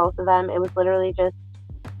C-section for both of them. It was literally just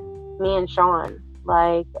me and Sean.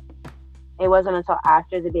 Like, it wasn't until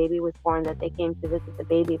after the baby was born that they came to visit the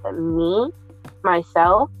baby. But me,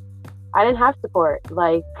 myself, I didn't have support.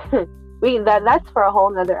 Like, that's for a whole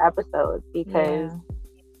nother episode, because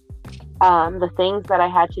the things that I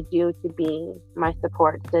had to do to be my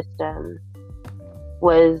support system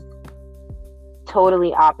was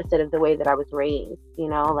totally opposite of the way that I was raised,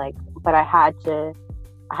 but I had to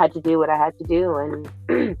do what I had to do. And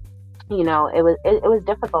it was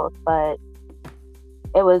difficult, but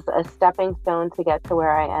it was a stepping stone to get to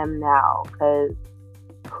where I am now. Because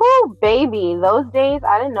baby, those days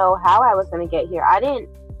I didn't know how I was going to get here. I didn't,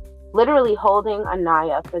 literally holding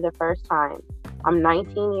Anaya for the first time. I'm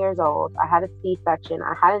 19 years old. I had a C-section.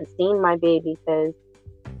 I hadn't seen my baby because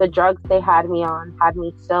the drugs they had me on had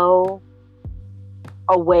me so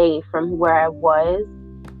away from where I was.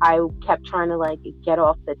 I kept trying to get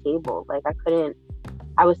off the table. Like,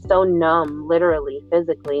 I was so numb, literally,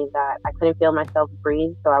 physically, that I couldn't feel myself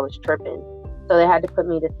breathe. So I was tripping. So they had to put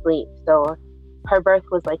me to sleep. So her birth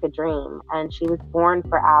was like a dream, and she was born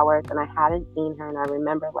for hours, and I hadn't seen her. And I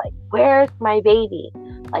remember, where's my baby?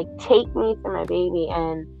 Take me to my baby.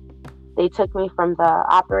 And they took me from the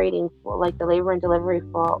operating floor, the labor and delivery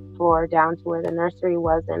floor, down to where the nursery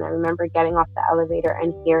was. And I remember getting off the elevator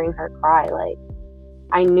and hearing her cry.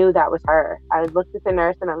 I knew that was her. I looked at the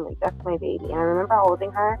nurse and I'm like, that's my baby. And I remember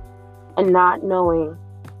holding her and not knowing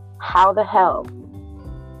how the hell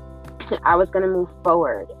I was going to move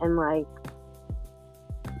forward and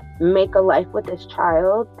make a life with this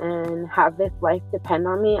child and have this life depend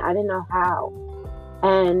on me. I didn't know how.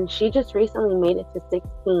 And she just recently made it to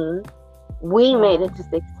 16. We made it to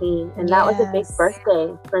 16. And that was a big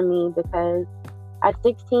birthday for me, because at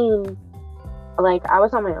 16, I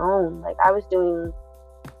was on my own. I was doing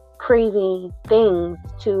crazy things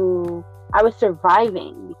I was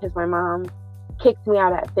surviving because my mom kicked me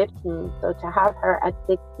out at 15. So to have her at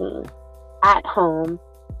 16 at home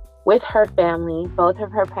with her family, both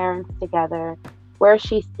of her parents together, where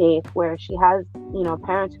she's safe, where she has,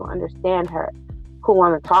 parents who understand her, who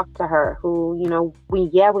want to talk to her, who,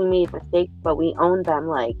 we made mistakes, but we owned them.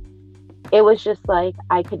 It was just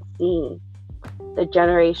I could see the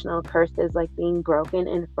generational curses being broken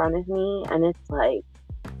in front of me. And it's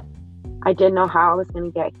I didn't know how I was going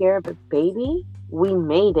to get here, but baby, we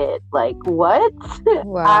made it. What?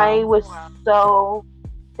 Wow. I was so,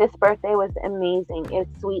 this birthday was amazing. It's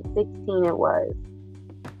sweet 16 it was.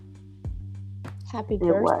 Happy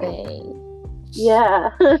birthday.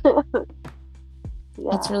 Yeah.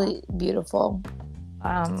 It's really beautiful.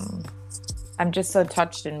 I'm just so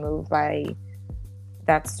touched and moved by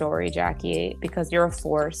that story, Jackie, because you're a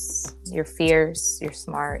force. You're fierce, you're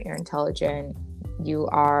smart, you're intelligent. You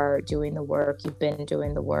are doing the work. You've been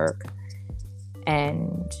doing the work,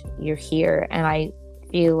 and you're here. And I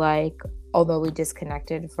feel although we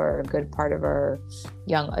disconnected for a good part of our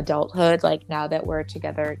young adulthood, now that we're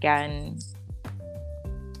together again,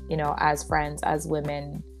 as friends, as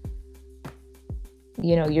women,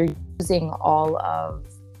 you're using all of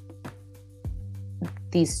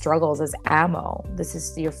these struggles as ammo. This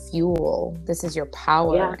is your fuel. This is your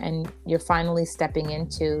power. And you're finally stepping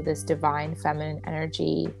into this divine feminine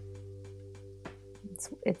energy.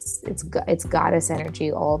 It's goddess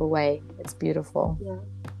energy all the way. It's beautiful.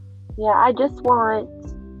 Yeah, I just want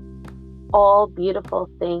all beautiful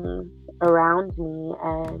things around me,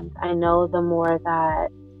 and I know the more that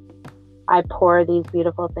I pour these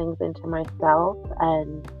beautiful things into myself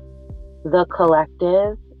and the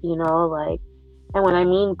collective, like, and when I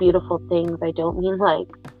mean beautiful things, I don't mean like,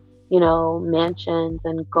 mansions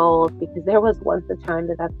and gold, because there was once a time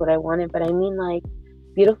that that's what I wanted, but I mean like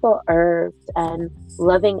beautiful herbs and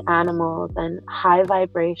loving animals and high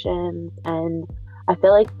vibrations. And I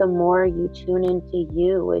feel like the more you tune into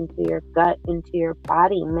you, into your gut, into your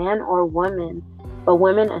body, man or woman, but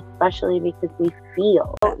women especially, because we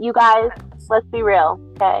feel. So you guys, let's be real,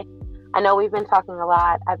 okay? I know we've been talking a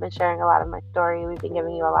lot. I've been sharing a lot of my story. We've been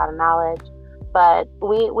giving you a lot of knowledge, but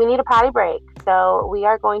we need a potty break. So we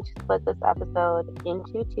are going to split this episode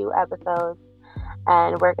into 2 episodes,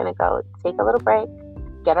 and we're going to go take a little break,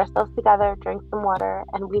 get ourselves together, drink some water,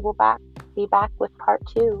 and we will be back with part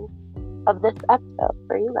 2 of this episode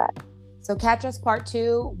for you guys. So catch us part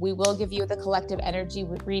 2. We will give you the collective energy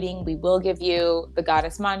reading. We will give you the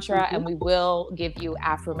goddess mantra, and we will give you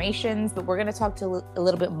affirmations. But we're going to talk a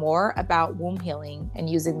little bit more about womb healing and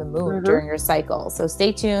using the moon during your cycle. So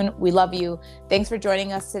stay tuned. We love you. Thanks for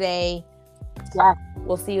joining us today. Yes.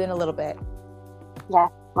 We'll see you in a little bit.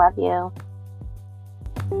 Yes. Love you.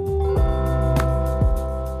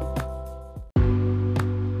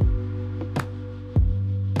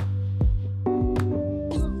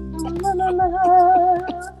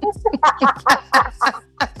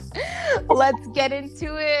 Let's get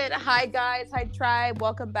into it. Hi guys, hi tribe,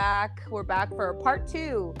 welcome back. We're back for part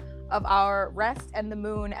 2 of our Rest and the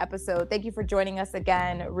Moon episode. Thank you for joining us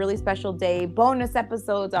again. Really special day, bonus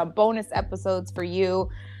episodes on bonus episodes for you.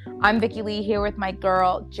 I'm Vicky Lee here with my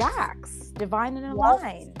girl Jax, Divine and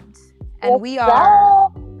Aligned. And we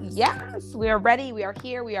are ready. We are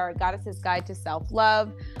here. We are a goddess's guide to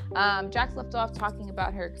self-love. Jax left off talking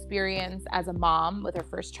about her experience as a mom with her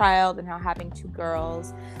first child and how having 2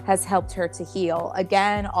 girls has helped her to heal.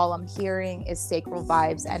 Again, all I'm hearing is sacral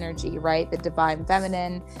vibes energy, right? The divine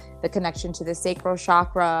feminine, the connection to the sacral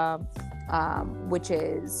chakra, which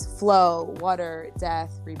is flow, water,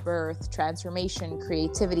 death, rebirth, transformation,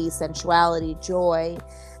 creativity, sensuality, joy.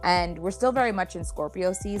 And we're still very much in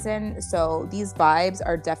Scorpio season. So these vibes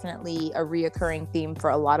are definitely a reoccurring theme for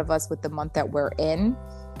a lot of us with the month that we're in.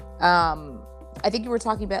 I think you were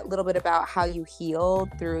talking a little bit about how you healed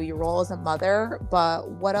through your role as a mother, but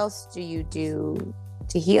what else do you do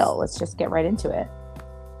to heal? Let's just get right into it.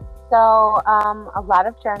 So, a lot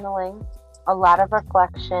of journaling, a lot of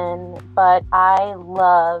reflection, but I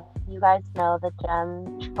love, you guys know the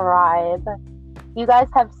Gem tribe. You guys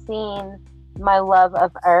have seen my love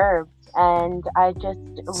of herbs, and I just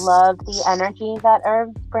love the energy that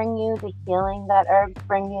herbs bring you, the healing that herbs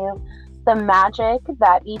bring you, the magic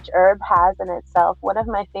that each herb has in itself. One of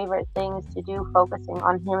my favorite things to do, focusing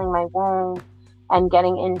on healing my womb and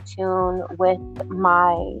getting in tune with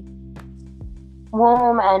my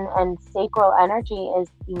womb and sacral energy, is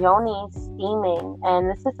yoni steaming. And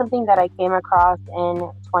this is something that I came across in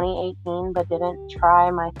 2018 but didn't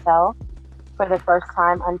try myself for the first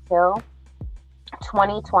time until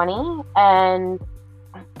 2020. And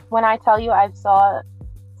when I tell you I've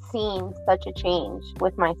seen such a change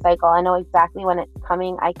with my cycle, I know exactly when it's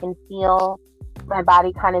coming. I can feel my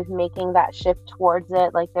body kind of making that shift towards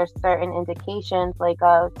it. Like there's certain indications like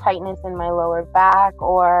a tightness in my lower back,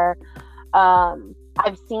 or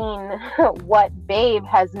I've seen what Babe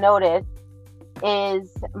has noticed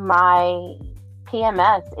is my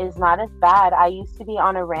PMS is not as bad. I used to be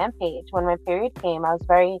on a rampage when my period came. I was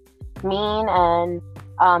very mean and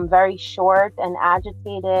very short and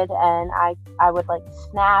agitated, and I would like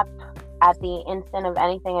snap at the instant of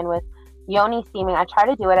anything. And with yoni steaming, I try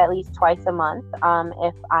to do it at least twice a month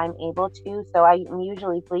if I'm able to. So I'm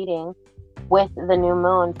usually bleeding with the new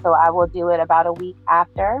moon, so I will do it about a week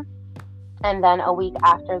after, and then a week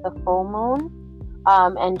after the full moon,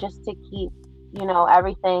 and just to keep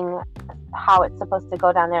everything how it's supposed to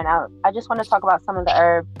go down there. Now I just want to talk about some of the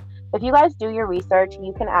herbs. If you guys do your research,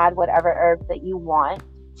 you can add whatever herbs that you want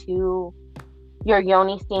to your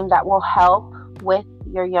yoni steam that will help with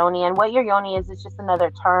your yoni. And what your yoni is just another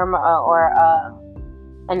term or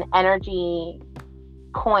an energy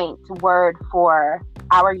point word for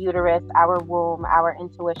our uterus, our womb, our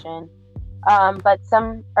intuition. But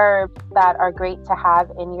some herbs that are great to have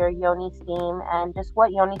in your yoni steam, and just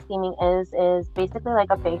what yoni steaming is basically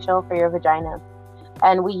like a facial for your vagina.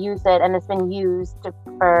 And we use it, and it's been used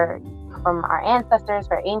from our ancestors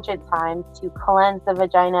for ancient times to cleanse the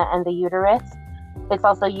vagina and the uterus. It's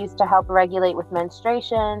also used to help regulate with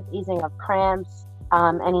menstruations, easing of cramps,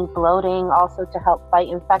 any bloating, also to help fight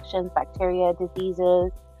infections, bacteria,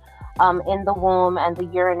 diseases. in the womb and the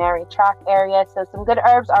urinary tract area. So some good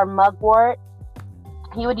herbs are mugwort.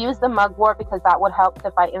 You would use the mugwort because that would help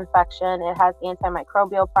to fight infection. It has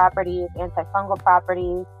antimicrobial properties, antifungal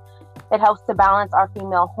properties. It helps to balance our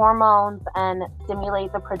female hormones and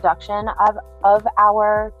stimulate the production of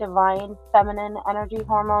our divine feminine energy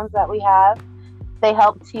hormones that we have. They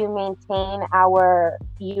help to maintain our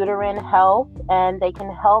uterine health, and they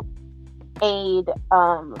can help aid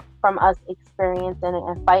from us experiencing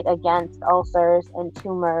and fight against ulcers and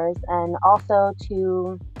tumors, and also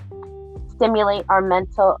to stimulate our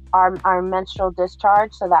menstrual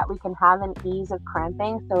discharge so that we can have an ease of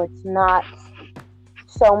cramping, so it's not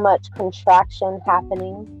so much contraction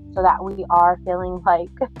happening, so that we are feeling like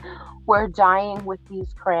we're dying with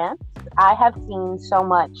these cramps. I have seen so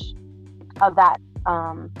much of that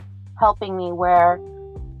helping me, where,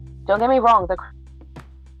 don't get me wrong,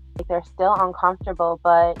 they're still uncomfortable,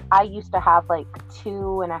 but I used to have like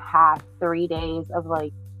 2.5, 3 days of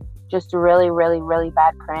like just really, really, really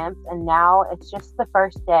bad cramps, and now it's just the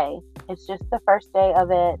first day. It's just the first day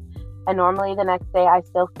of it, and normally the next day I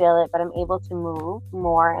still feel it, but I'm able to move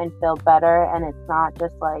more and feel better, and it's not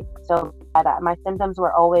just like so bad. My symptoms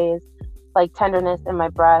were always like tenderness in my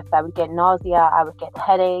breast. I would get nausea, I would get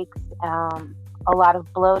headaches, a lot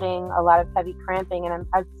of bloating, a lot of heavy cramping, and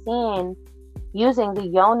I've seen using the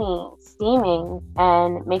yoni steaming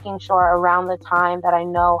and making sure around the time that I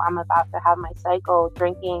know I'm about to have my cycle,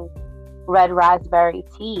 drinking red raspberry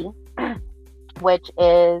tea, which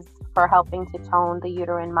is for helping to tone the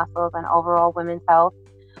uterine muscles and overall women's health,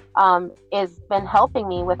 has been helping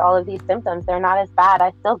me with all of these symptoms. They're not as bad.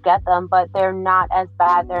 I still get them, but they're not as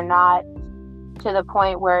bad. They're not to the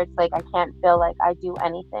point where it's like I can't feel like I do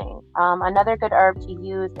anything. Another good herb to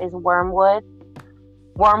use is wormwood.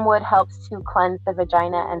 Wormwood helps to cleanse the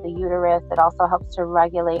vagina and the uterus. It also helps to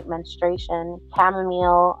regulate menstruation.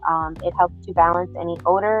 Chamomile, it helps to balance any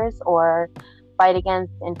odors or fight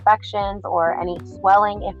against infections or any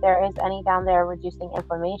swelling if there is any down there, reducing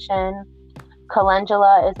inflammation.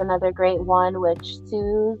 Calendula is another great one, which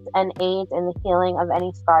soothes and aids in the healing of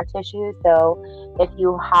any scar tissue. So if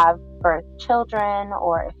you have birthed children,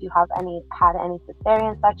 or if you have had any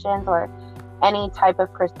cesarean sections or any type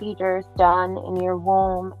of procedures done in your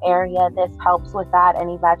womb area, this helps with that.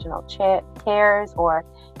 Any vaginal tears, or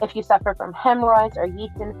if you suffer from hemorrhoids or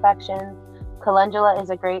yeast infections, calendula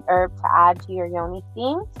is a great herb to add to your yoni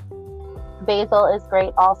steams. Basil is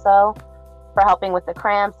great also for helping with the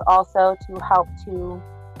cramps, also to help to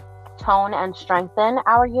tone and strengthen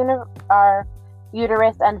our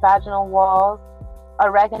uterus and vaginal walls.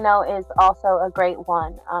 Oregano is also a great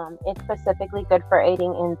one. It's specifically good for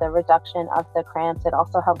aiding in the reduction of the cramps. It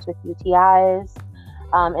also helps with UTIs.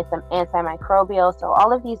 It's an antimicrobial. So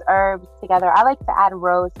all of these herbs together, I like to add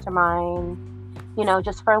rose to mine,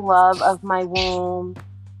 just for love of my womb.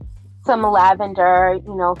 Some lavender,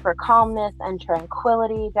 for calmness and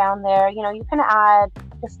tranquility down there. You can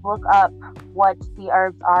just look up what the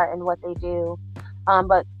herbs are and what they do.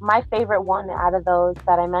 But my favorite one out of those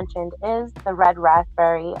that I mentioned is the red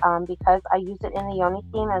raspberry, because I use it in the yoni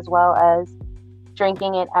steam as well as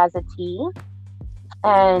drinking it as a tea.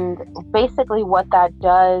 And basically what that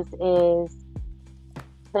does is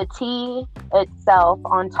the tea itself,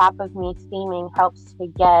 on top of me steaming, helps to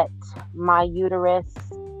get my uterus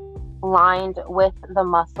lined with the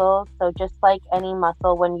muscles. So just like any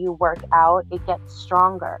muscle, when you work out, it gets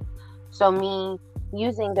stronger. So me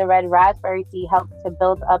using the red raspberry tea helps to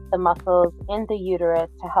build up the muscles in the uterus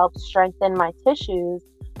to help strengthen my tissues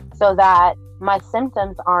so that my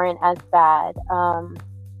symptoms aren't as bad.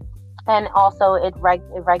 And also it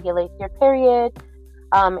regulates your period.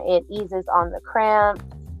 It eases on the cramps.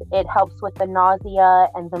 It helps with the nausea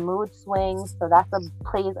and the mood swings. So that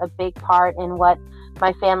plays a big part in what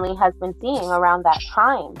my family has been seeing around that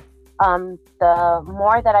time. The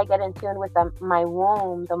more that I get in tune with my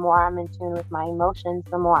womb, the more I'm in tune with my emotions,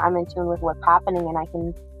 the more I'm in tune with what's happening. And I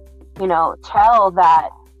can, tell that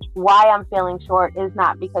why I'm feeling short is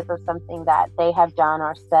not because of something that they have done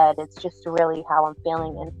or said. It's just really how I'm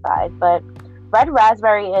feeling inside. But red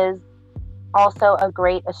raspberry is also a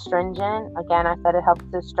great astringent. Again, I said it helps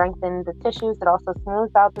to strengthen the tissues. It also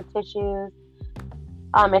smooths out the tissues.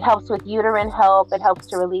 It helps with uterine health. It helps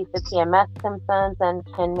to relieve the PMS symptoms and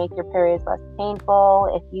can make your periods less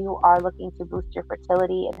painful. If you are looking to boost your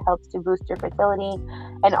fertility, it helps to boost your fertility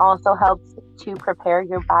and also helps to prepare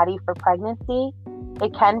your body for pregnancy.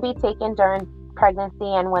 It can be taken during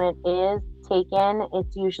pregnancy, and when it is taken,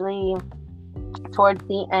 it's usually towards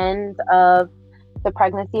the end of the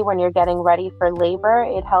pregnancy when you're getting ready for labor.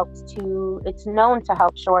 It's known to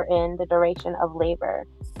help shorten the duration of labor.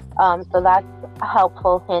 So that's a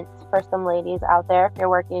helpful hint for some ladies out there if you're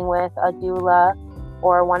working with a doula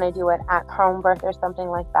or want to do it at home birth or something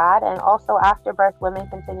like that. And also after birth, women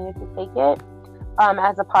continue to take it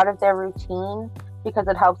as a part of their routine because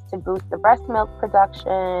it helps to boost the breast milk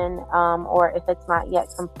production, or if it's not yet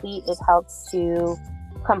complete, it helps to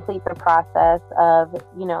complete the process of,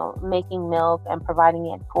 making milk and providing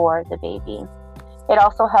it for the baby. It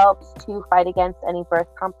also helps to fight against any birth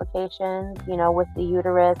complications, with the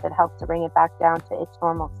uterus. It helps to bring it back down to its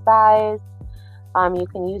normal size. You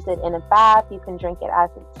can use it in a bath. You can drink it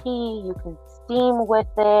as a tea. You can steam with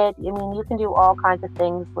it. You can do all kinds of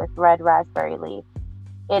things with red raspberry leaf.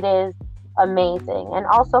 It is amazing. And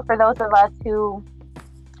also for those of us who,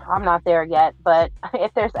 I'm not there yet, but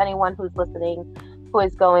if there's anyone who's listening who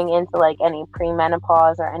is going into like any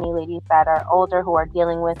premenopause or any ladies that are older who are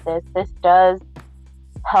dealing with this does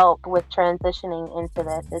help with transitioning into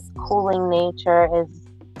this. Its cooling nature is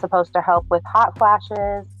supposed to help with hot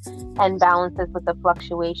flashes and balances with the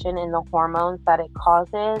fluctuation in the hormones that it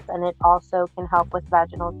causes. And it also can help with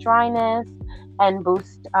vaginal dryness and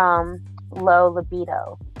boost low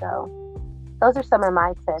libido. So those are some of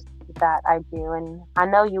my tips that I do. And I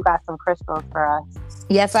know you got some crystals for us.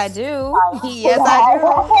 Yes, I do. Yes, I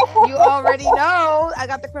do. You already know. I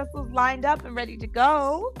got the crystals lined up and ready to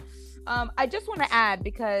go. I just want to add,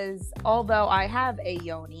 because although I have a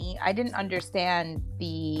yoni, I didn't understand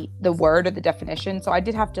the word or the definition, so I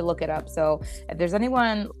did have to look it up. So if there's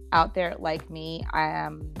anyone out there like me,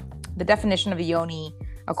 the definition of a yoni,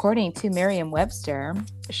 according to Merriam-Webster,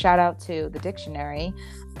 shout out to the dictionary,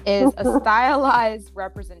 is a stylized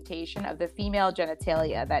representation of the female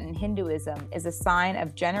genitalia that in Hinduism is a sign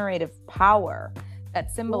of generative power that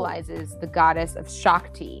symbolizes the goddess of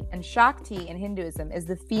Shakti. And Shakti in Hinduism is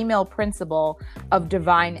the female principle of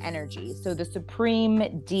divine energy. So the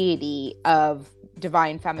supreme deity of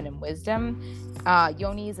divine feminine wisdom.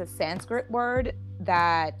 Yoni is a Sanskrit word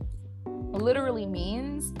that literally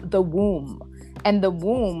means the womb. And the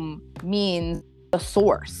womb means the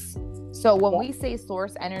source. So when we say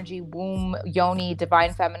source energy, womb, yoni,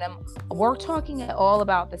 divine feminine, we're talking all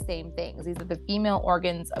about the same things. These are the female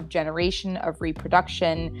organs of generation, of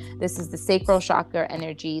reproduction. This is the sacral chakra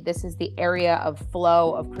energy. This is the area of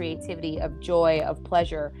flow, of creativity, of joy, of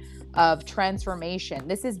pleasure, of transformation.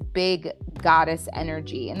 This is big goddess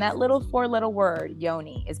energy. And that little 4-letter word,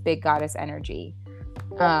 yoni, is big goddess energy.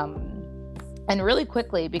 And really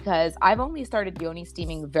quickly, because I've only started yoni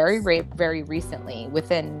steaming very recently,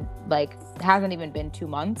 within it hasn't even been 2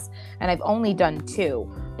 months, and I've only done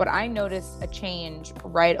 2, but I noticed a change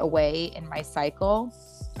right away in my cycle.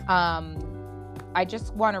 I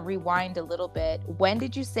just want to rewind a little bit. When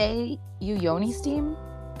did you say you yoni steam?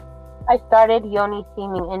 I started yoni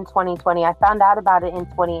steaming in 2020. I found out about it in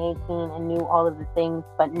 2018 and knew all of the things,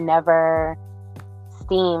 but never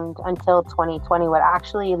steamed until 2020. What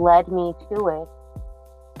actually led me to it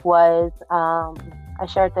was I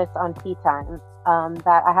shared this on Tea Time,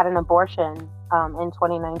 that I had an abortion in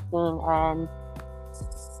 2019, and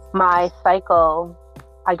my cycle,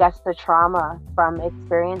 I guess the trauma from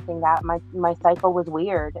experiencing that, my cycle was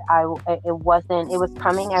weird. It was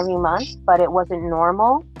coming every month, but it wasn't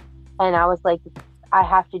normal, and I was like, I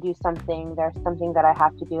have to do something. There's something that I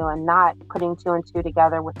have to do. And not putting 2 and 2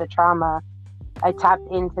 together with the trauma, I tapped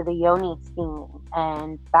into the yoni steaming,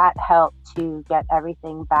 and that helped to get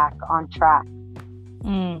everything back on track.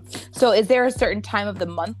 So is there a certain time of the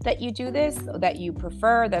month that you do this, that you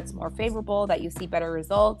prefer, that's more favorable, that you see better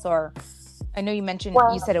results? Or I know you mentioned,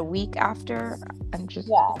 you said a week after.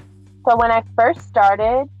 Yeah. So when I first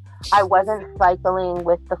started, I wasn't cycling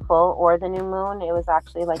with the full or the new moon. It was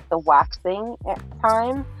actually like the waxing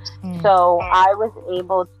time. So I was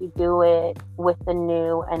able to do it with the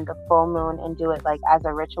new and the full moon and do it as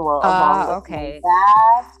a ritual along with my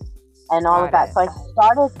dad and all of that. So I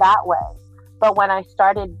started that way. But when I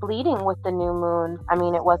started bleeding with the new moon,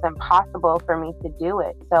 it wasn't possible for me to do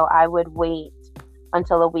it. So I would wait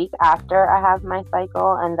until a week after I have my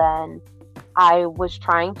cycle, and then I was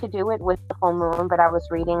trying to do it with the full moon, but I was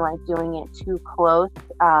reading doing it too close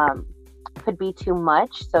could be too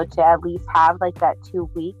much. So to at least have that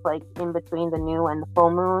 2 week in between the new and the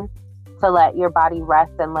full moon, to let your body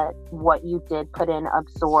rest and let what you did put in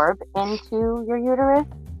absorb into your uterus.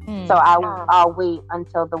 So I'll wait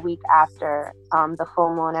until the week after the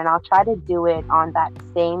full moon, and I'll try to do it on that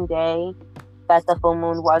same day that the full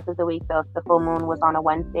moon was of the week. So if the full moon was on a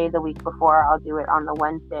Wednesday the week before, I'll do it on the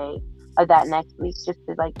Wednesday of that next week, just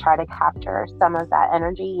to try to capture some of that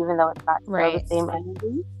energy, even though it's not still the same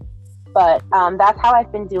energy. But that's how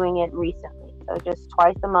I've been doing it recently. So just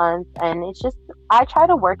twice a month, and it's just, I try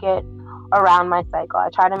to work it around my cycle. I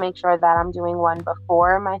try to make sure that I'm doing one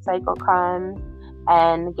before my cycle comes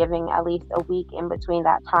and giving at least a week in between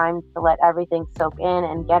that time to let everything soak in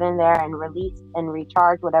and get in there and release and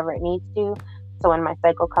recharge whatever it needs to. So when my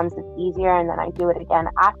cycle comes, it's easier. And then I do it again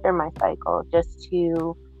after my cycle just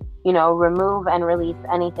to, remove and release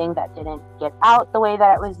anything that didn't get out the way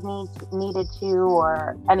that it was needed to,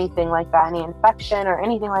 or anything like that, any infection or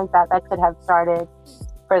anything like that could have started,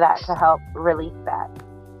 for that to help release that.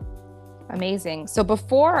 Amazing. So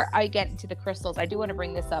before I get into the crystals, I do want to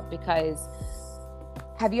bring this up because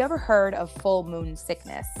have you ever heard of full moon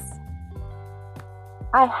sickness?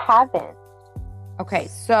 I haven't. Okay,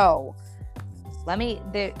 so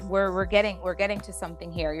we're getting to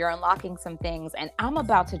something here. You're unlocking some things, and I'm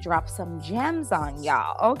about to drop some gems on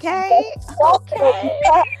y'all. Okay.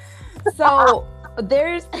 So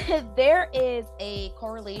there is a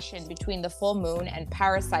correlation between the full moon and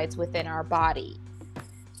parasites within our body.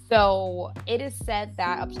 So it is said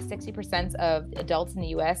that up to 60% of adults in the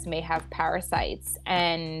US may have parasites,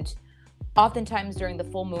 and oftentimes during the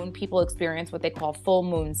full moon, people experience what they call full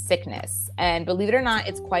moon sickness. And believe it or not,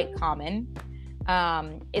 it's quite common.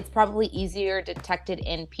 It's probably easier detected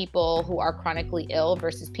in people who are chronically ill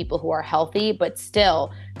versus people who are healthy, but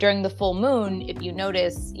still during the full moon, if you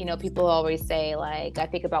notice, people always say, like, I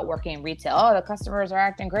think about working in retail, oh, the customers are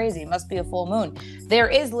acting crazy, it must be a full moon. There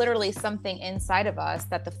is literally something inside of us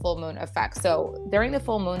that the full moon affects. So during the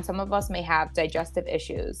full moon, some of us may have digestive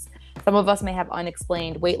issues. Some of us may have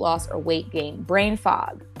unexplained weight loss or weight gain, brain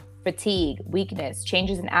fog, fatigue, weakness,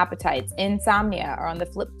 changes in appetites, insomnia, or on the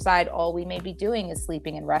flip side, all we may be doing is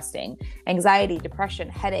sleeping and resting, anxiety, depression,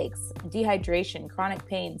 headaches, dehydration, chronic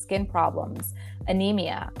pain, skin problems,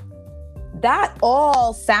 anemia. That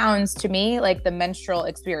all sounds to me like the menstrual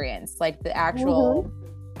experience, like the actual,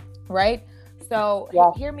 right? So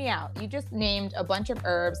Hear me out. You just named a bunch of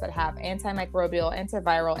herbs that have antimicrobial,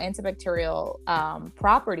 antiviral, antibacterial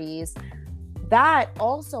properties. That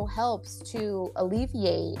also helps to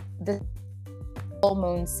alleviate the full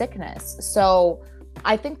moon sickness. So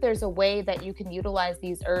I think there's a way that you can utilize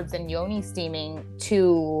these herbs and yoni steaming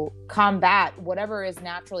to combat whatever is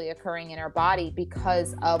naturally occurring in our body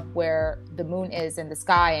because of where the moon is in the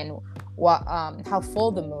sky and how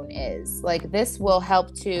full the moon is. Like, this will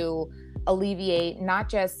help to alleviate not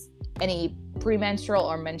just any premenstrual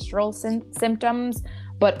or menstrual symptoms,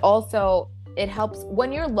 but also it helps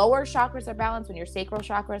when your lower chakras are balanced, when your sacral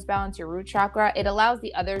chakra is balanced, your root chakra, it allows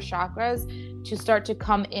the other chakras to start to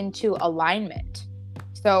come into alignment.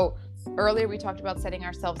 So earlier we talked about setting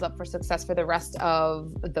ourselves up for success for the rest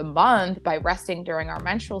of the month by resting during our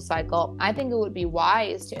menstrual cycle. I think it would be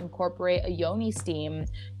wise to incorporate a yoni steam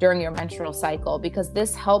during your menstrual cycle, because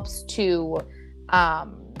this helps to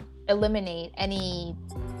eliminate any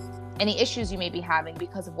issues you may be having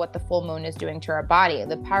because of what the full moon is doing to our body.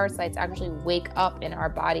 The parasites actually wake up in our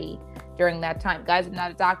body during that time. Guys, I'm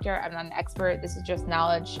not a doctor. I'm not an expert. This is just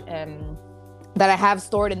knowledge that I have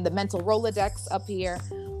stored in the mental Rolodex up here.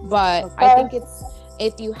 But I think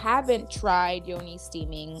if you haven't tried yoni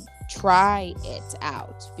steaming, try it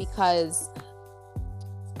out, because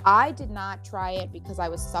I did not try it because I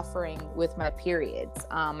was suffering with my periods.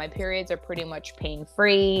 My periods are pretty much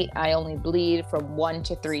pain-free. I only bleed from 1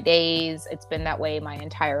 to 3 days. It's been that way my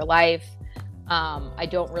entire life. I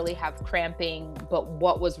don't really have cramping, but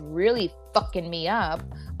what was really fucking me up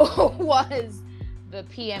was the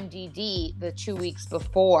PMDD the 2 weeks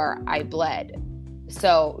before I bled.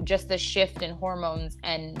 So just the shift in hormones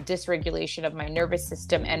and dysregulation of my nervous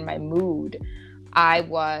system and my mood, I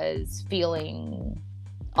was feeling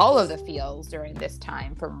all of the feels during this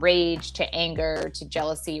time, from rage to anger to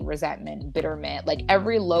jealousy, resentment, bitterment. Like,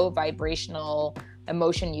 every low vibrational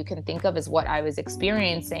emotion you can think of is what I was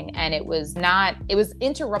experiencing. And it was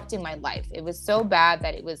interrupting my life. It was so bad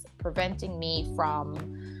that it was preventing me from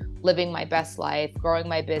living my best life, growing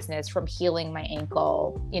my business, from healing my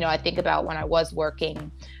ankle. I think about when I was working,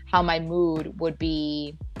 how my mood would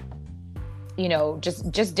be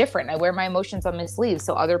just different. I wear my emotions on my sleeve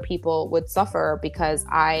so other people would suffer because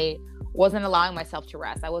I wasn't allowing myself to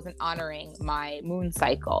rest. I wasn't honoring my moon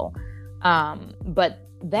cycle. But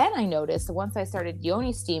then I noticed, once I started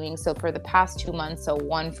yoni steaming, so for the past 2 months, so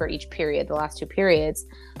one for each period, the last 2 periods,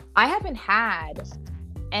 I haven't had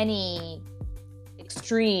any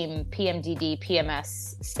extreme PMDD,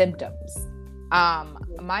 PMS symptoms.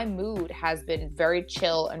 My mood has been very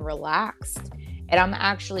chill and relaxed. And I'm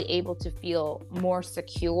actually able to feel more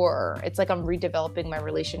secure. It's like I'm redeveloping my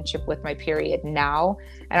relationship with my period now.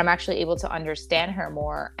 And I'm actually able to understand her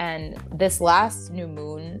more. And this last new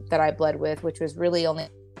moon that I bled with, which was really only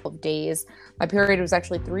of days. My period was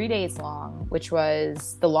actually 3 days long, which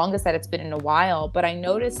was the longest that it's been in a while. But I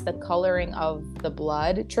noticed the coloring of the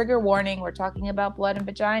blood. Trigger warning, we're talking about blood and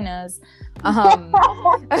vaginas.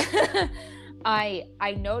 I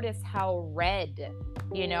noticed how red,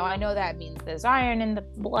 I know that means there's iron in the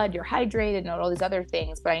blood, you're hydrated and all these other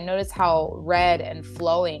things, but I noticed how red and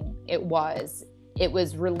flowing it was. It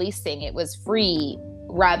was releasing, it was free,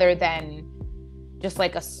 rather than just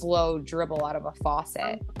like a slow dribble out of a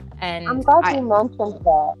faucet. And I'm glad you mentioned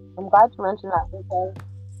that. Because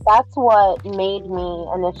that's what made me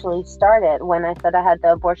initially start it. When I said I had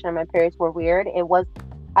the abortion and my periods were weird, I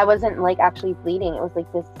wasn't like actually bleeding. It was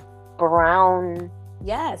like this brown,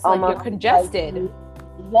 yes, like you're congested,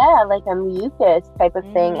 like a mucus type of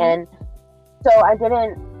thing. And so I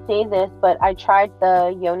didn't say this, but I tried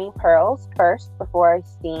the yoni pearls first before I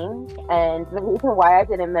steamed, and the reason why I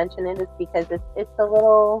didn't mention it is because it's a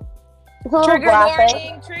little trigger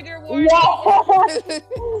graphic. Trigger warning. Yeah.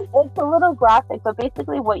 It's a little graphic, but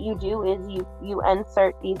basically what you do is you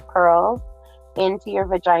insert these pearls into your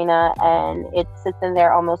vagina, and it sits in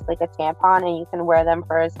there almost like a tampon, and you can wear them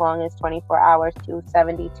for as long as 24 hours to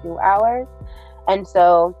 72 hours. And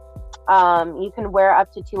so you can wear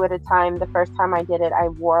up to 2 at a time. The first time I did it, I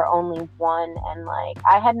wore only 1, and like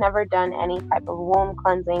I had never done any type of womb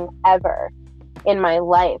cleansing ever in my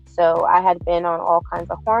life. So I had been on all kinds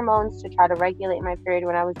of hormones to try to regulate my period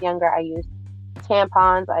when I was younger. I used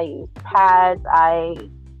tampons, I used pads, I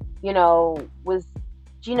was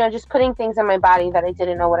just putting things in my body that I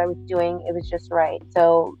didn't know what I was doing. It was just right.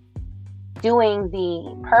 So doing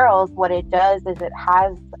the pearls, what it does is it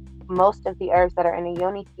has most of the herbs that are in a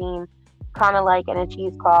yoni steam kind of like in a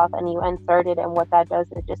cheesecloth, and you insert it, and what that does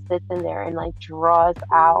is it just sits in there and like draws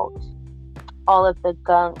out all of the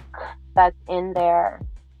gunk that's in there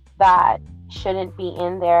that shouldn't be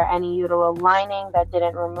in there, any uterine lining that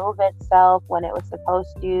didn't remove itself when it was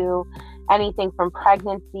supposed to, anything from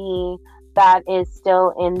pregnancy that is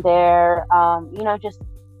still in there, just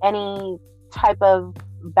any type of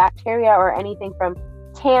bacteria or anything from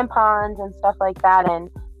tampons and stuff like that. And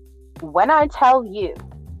when I tell you,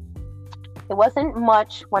 it wasn't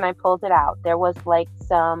much when I pulled it out. There was like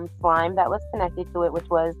some slime that was connected to it, which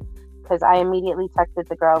was because I immediately texted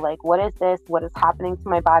the girl, like, what is this? What is happening to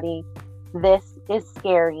my body? This is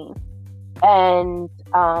scary. And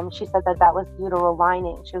she said that was uterine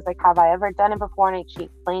lining. She was like, have I ever done it before? And she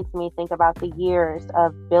explained to me, think about the years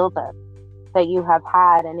of buildup that you have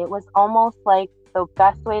had. And it was almost like, the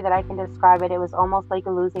best way that I can describe it, it was almost like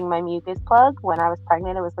losing my mucus plug when I was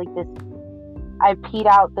pregnant. It was like this, I peed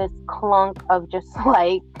out this clunk of just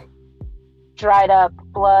like dried up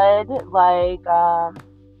blood, like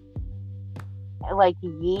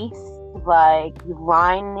yeast, like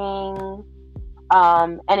lining,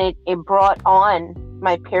 and it brought on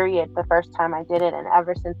my period the first time I did it. And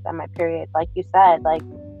ever since then, my period, like you said, like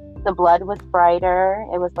the blood was brighter.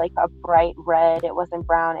 It was like a bright red. It wasn't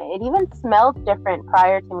brown. It even smelled different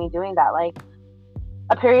prior to me doing that. Like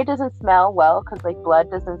a period doesn't smell well because like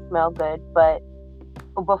blood doesn't smell good. But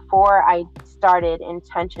before I started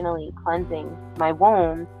intentionally cleansing my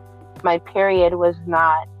womb, my period was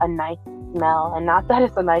not a nice smell. And not that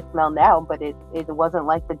it's a nice smell now, but it wasn't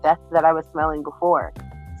like the death that I was smelling before.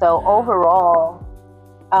 So overall,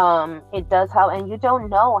 it does help. And you don't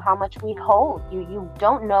know how much we hold. You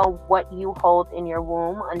don't know what you hold in your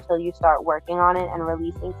womb until you start working on it and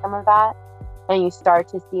releasing some of that, and you start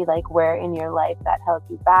to see like where in your life that held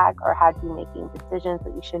you back or had you making decisions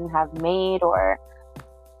that you shouldn't have made, or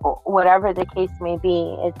whatever the case may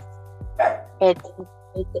be.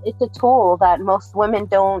 It's a tool that most women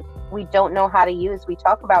don't know how to use. We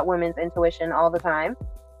talk about women's intuition all the time,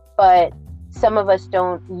 but some of us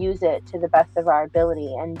don't use it to the best of our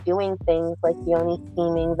ability. And doing things like yoni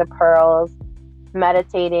steaming, the pearls,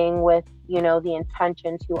 meditating with, the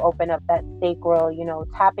intention to open up that sacral,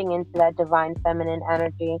 tapping into that divine feminine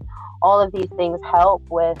energy, all of these things help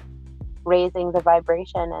with raising the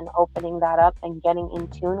vibration and opening that up and getting in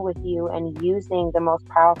tune with you and using the most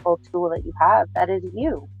powerful tool that you have, that is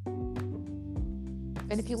you.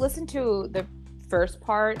 And if you listen to the first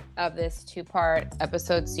part of this 2-part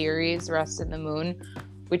episode series, Rest in the Moon,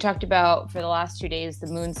 we talked about, for the last 2 days, the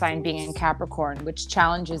moon sign being in Capricorn, which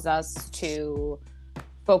challenges us to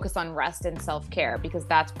focus on rest and self-care, because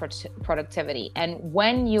that's productivity. And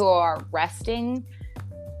when you are resting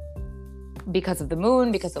because of the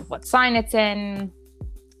moon, because of what sign it's in,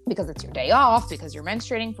 because it's your day off, because you're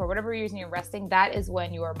menstruating, for whatever reason you're resting, that is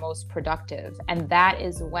when you are most productive. And that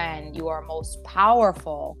is when you are most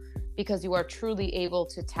powerful, because you are truly able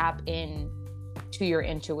to tap in to your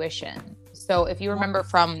intuition. So if you remember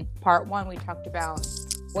from part 1, we talked about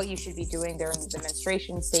what you should be doing during the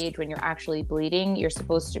menstruation stage when you're actually bleeding. You're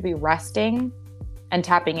supposed to be resting and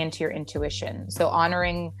tapping into your intuition. So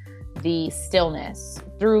honoring the stillness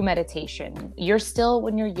through meditation. You're still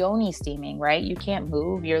when you're yoni steaming, right? You can't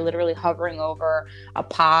move. You're literally hovering over a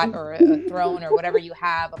pot or a throne or whatever you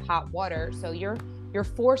have of hot water. So you're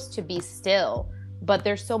forced to be still. But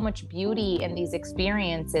there's so much beauty in these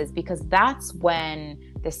experiences because that's when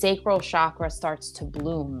the sacral chakra starts to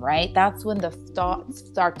bloom, right? That's when the thoughts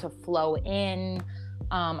start to flow in.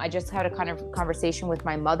 I just had a kind of conversation with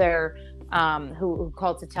my mother who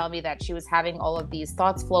called to tell me that she was having all of these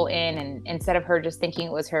thoughts flow in, and instead of her just thinking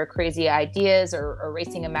it was her crazy ideas or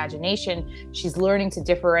racing imagination, she's learning to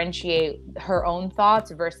differentiate her own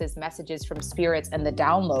thoughts versus messages from spirits and the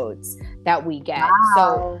downloads that we get. Wow.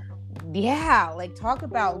 So yeah, like talk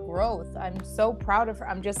about growth. I'm so proud of her.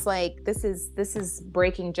 I'm just like, this is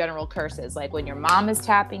breaking general curses. Like when your mom is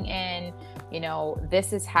tapping in,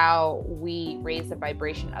 this is how we raise the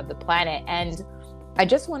vibration of the planet. And I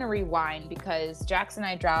just want to rewind because Jax and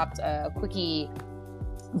I dropped a quickie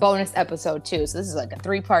bonus episode too. So this is like a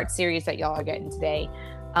 3-part series that y'all are getting today.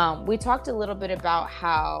 We talked a little bit about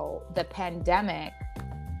how the pandemic,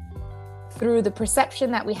 through the perception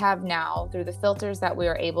that we have now, through the filters that we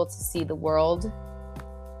are able to see the world,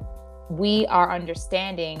 we are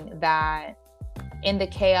understanding that in the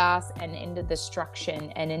chaos and in the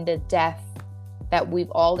destruction and in the death that we've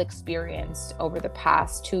all experienced over the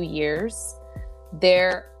past 2 years,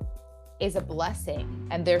 there is a blessing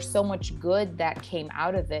and there's so much good that came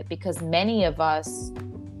out of it because many of us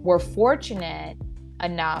were fortunate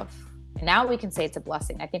enough. And now we can say it's a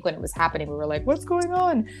blessing. I think when it was happening, we were like, what's going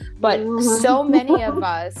on? But so many of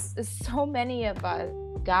us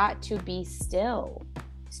got to be still.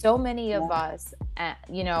 So many of us,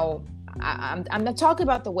 I'm not talking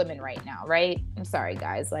about the women right now, right? I'm sorry,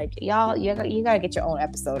 guys. Like y'all, you got to get your own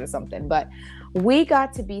episode or something. But we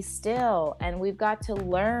got to be still and we've got to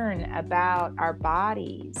learn about our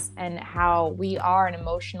bodies and how we are an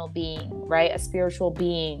emotional being, right? A spiritual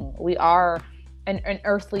being. We are an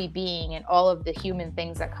earthly being and all of the human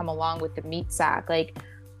things that come along with the meat sack. Like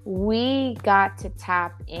we got to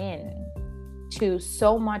tap in to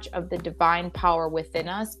so much of the divine power within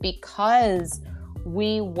us because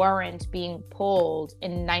we weren't being pulled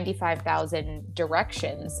in 95,000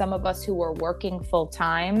 directions. Some of us who were working full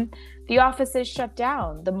time, the offices shut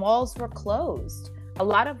down, the malls were closed. A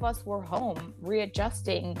lot of us were home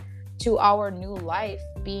readjusting to our new life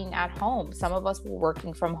being at home. Some of us were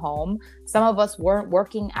working from home. Some of us weren't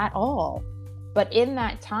working at all. But in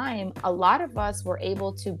that time, a lot of us were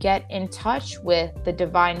able to get in touch with the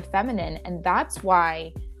divine feminine. And that's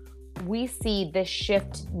why we see this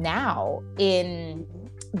shift now in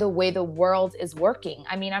the way the world is working.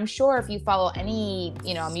 I mean, I'm sure if you follow any,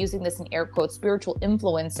 I'm using this in air quotes, spiritual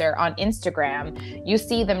influencer on Instagram, you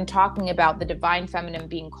see them talking about the divine feminine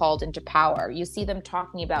being called into power. You see them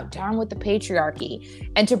talking about down with the patriarchy.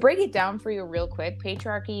 And to break it down for you real quick,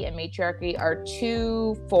 patriarchy and matriarchy are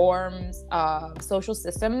 2 forms of social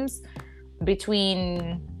systems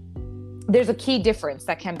there's a key difference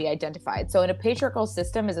that can be identified. So in a patriarchal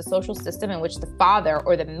system is a social system in which the father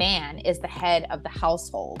or the man is the head of the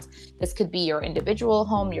household. This could be your individual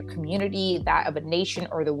home, your community, that of a nation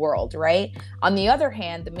or the world, right? On the other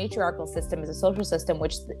hand, the matriarchal system is a social system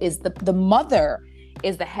which is the mother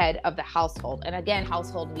is the head of the household. And again,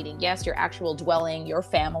 household meaning, yes, your actual dwelling, your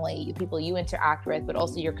family, people you interact with, but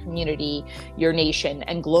also your community, your nation,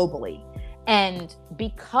 and globally. And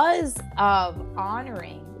because of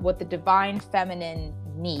honoring what the divine feminine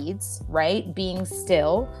needs, right? Being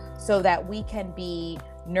still so that we can be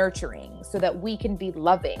nurturing, so that we can be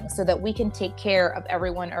loving, so that we can take care of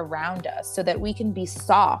everyone around us, so that we can be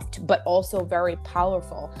soft, but also very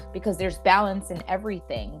powerful because there's balance in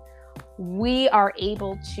everything. We are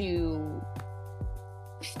able to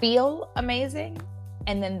feel amazing.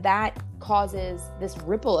 And then that causes this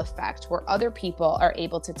ripple effect where other people are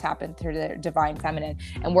able to tap into their divine feminine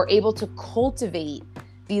and we're able to cultivate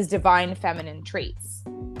these divine feminine traits.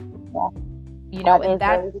 Yeah.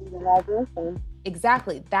 And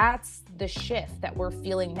exactly, that's the shift that we're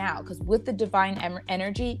feeling now, because with the divine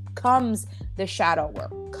energy comes the shadow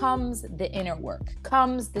work, comes the inner work,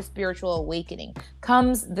 comes the spiritual awakening,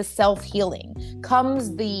 comes the self-healing,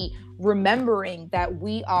 comes the remembering that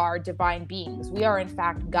we are divine beings. We are in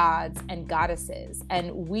fact gods and goddesses,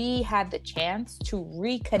 and we had the chance to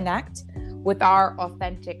reconnect with our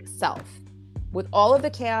authentic self. With all of the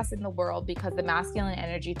chaos in the world, because the masculine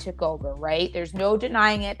energy took over, right? There's no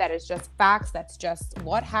denying it. That is just facts. That's just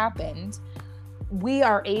what happened. we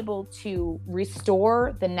are able to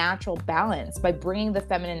restore the natural balance by bringing the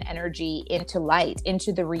feminine energy into light,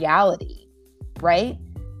 into the reality, right?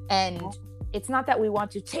 And it's not that we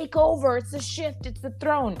want to take over, it's the shift, it's the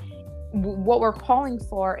throne. What we're calling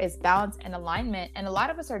for is balance and alignment. And a lot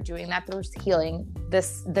of us are doing that through healing the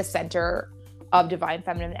center of divine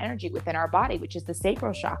feminine energy within our body, which is the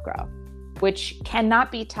sacral chakra, which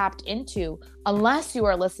cannot be tapped into unless you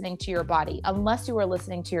are listening to your body, unless you are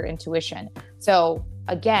listening to your intuition. So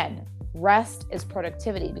again, rest is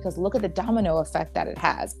productivity, because look at the domino effect that it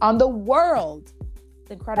has on the world.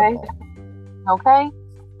 It's incredible. Okay.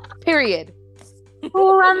 Period.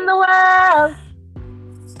 Who run the world?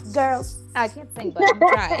 Girls. I can't sing, but I'm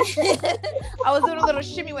trying. I was doing a little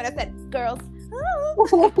shimmy when I said girls.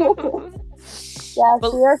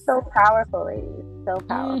 Yes, we are so powerful, ladies. So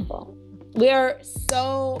powerful. We are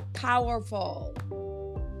so powerful.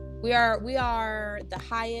 We are the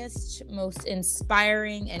highest, most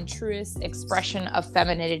inspiring and truest expression of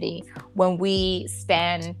femininity when we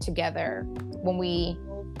stand together, when we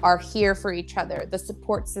are here for each other, the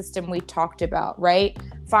support system we talked about, right?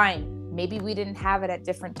 Fine. Maybe we didn't have it at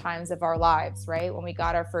different times of our lives, right? When we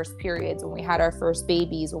got our first periods, when we had our first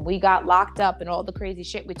babies, when we got locked up and all the crazy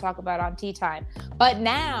shit we talk about on Tea Time. But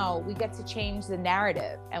now we get to change the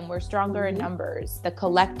narrative, and we're stronger in numbers. The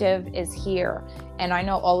collective is here. And I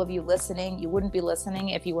know all of you listening, you wouldn't be listening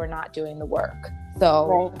if you were not doing the work.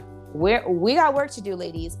 So we got work to do,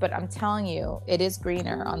 ladies, but I'm telling you, it is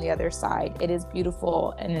greener on the other side. It is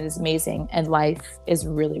beautiful and it is amazing. And life is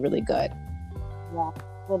really, really good. Yeah,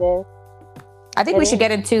 it is. I think we should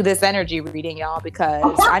get into this energy reading, y'all,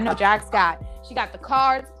 because I know Jack's she got the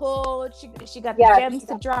cards pulled, she got the gems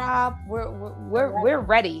to drop. We're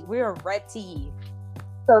ready. We're ready.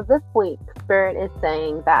 So this week, Spirit is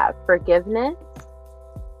saying that forgiveness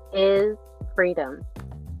is freedom.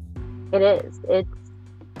 It is. It's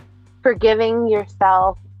forgiving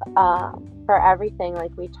yourself for everything,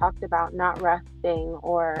 like we talked about, not resting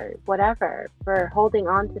or whatever, for holding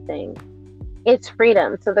on to things. It's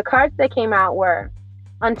freedom. So the cards that came out were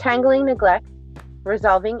untangling neglect,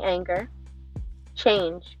 resolving anger,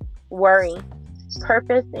 change, worry,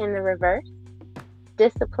 purpose in the reverse,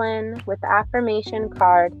 discipline, with the affirmation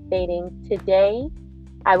card stating, today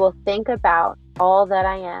I will think about all that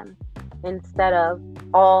I am instead of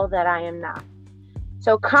all that I am not.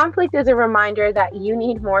 So conflict is a reminder that you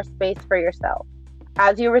need more space for yourself.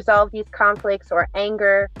 As you resolve these conflicts or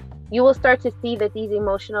anger, you will start to see that these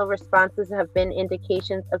emotional responses have been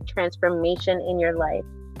indications of transformation in your life.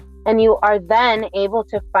 And you are then able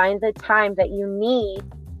to find the time that you need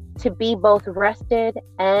to be both rested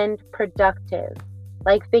and productive.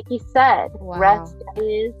 Like Vicky said, rest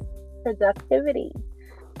is productivity.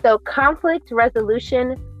 So conflict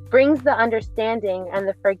resolution brings the understanding and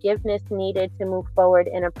the forgiveness needed to move forward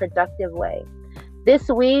in a productive way. This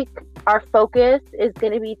week, our focus is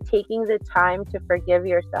going to be taking the time to forgive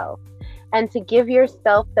yourself and to give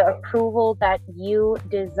yourself the approval that you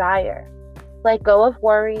desire. Let go of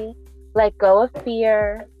worry, let go of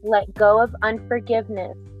fear, let go of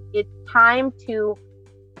unforgiveness. It's time to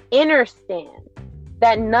understand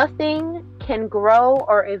that nothing can grow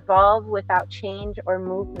or evolve without change or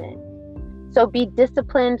movement. So be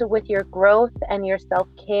disciplined with your growth and your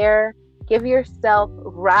self-care. Give yourself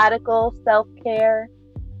radical self-care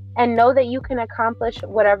and know that you can accomplish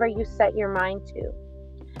whatever you set your mind to.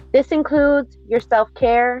 This includes your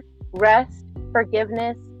self-care, rest,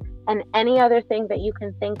 forgiveness, and any other thing that you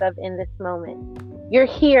can think of in this moment. You're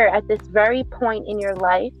here at this very point in your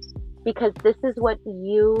life because this is what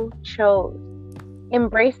you chose.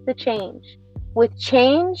 Embrace the change. With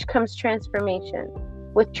change comes transformation.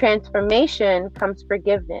 With transformation comes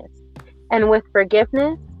forgiveness. And with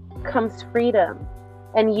forgiveness comes freedom.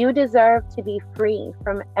 And you deserve to be free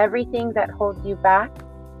from everything that holds you back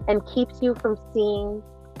and keeps you from seeing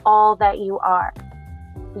all that you are.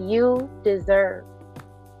 You deserve.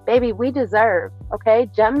 Baby, we deserve. Okay?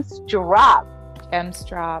 Gems drop. Gems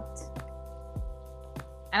dropped.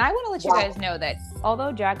 And I want to let you guys know that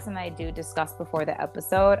although Jax and I do discuss before the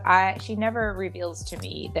episode, she never reveals to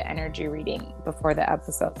me the energy reading before the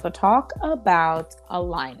episode. So talk about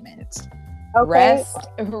alignment. Okay.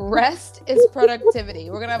 Rest is productivity.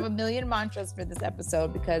 We're going to have a million mantras for this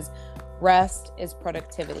episode because rest is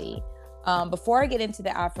productivity. Before I get into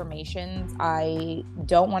the affirmations, I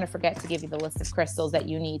don't want to forget to give you the list of crystals that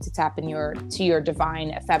you need to tap in to your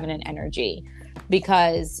divine feminine energy,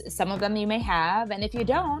 because some of them you may have, and if you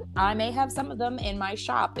don't, I may have some of them in my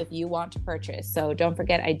shop if you want to purchase. So don't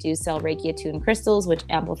forget, I do sell Reiki attuned crystals, which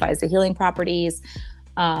amplifies the healing properties.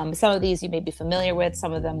 Some of these you may be familiar with,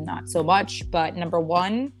 some of them not so much. But number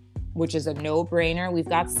one, which is a no-brainer. We've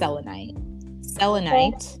got selenite.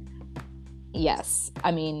 Selenite, yes.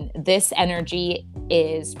 I mean, this energy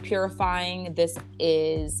is purifying. This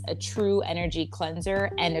is a true energy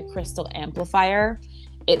cleanser and a crystal amplifier.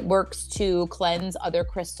 It works to cleanse other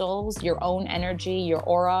crystals, your own energy, your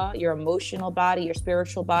aura, your emotional body, your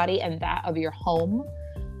spiritual body, and that of your home.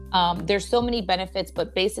 There's so many benefits,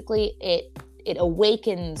 but basically it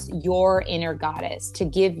awakens your inner goddess to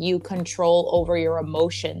give you control over your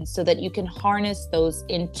emotions so that you can harness those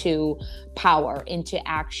into power, into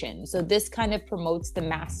action. So this kind of promotes the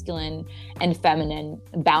masculine and feminine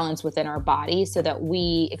balance within our body so that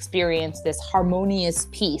we experience this harmonious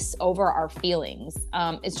peace over our feelings.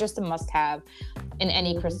 It's just a must-have in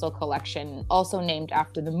any crystal collection, also named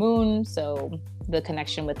after the moon, so the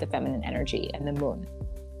connection with the feminine energy and the moon.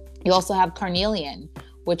 You also have carnelian,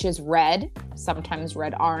 which is red, sometimes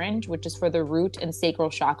red orange, which is for the root and sacral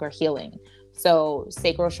chakra healing. So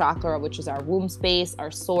sacral chakra, which is our womb space,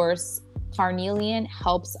 our source. Carnelian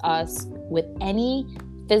helps us with any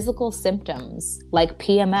physical symptoms like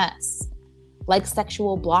PMS, like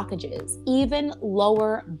sexual blockages, even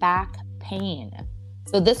lower back pain.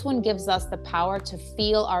 So this one gives us the power to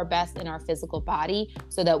feel our best in our physical body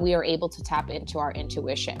so that we are able to tap into our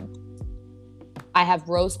intuition. I have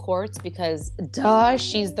rose quartz because, duh,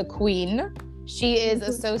 she's the queen. She is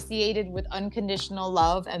associated with unconditional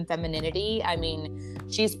love and femininity. I mean,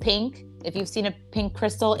 she's pink. If you've seen a pink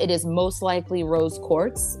crystal, it is most likely rose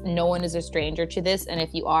quartz. No one is a stranger to this. And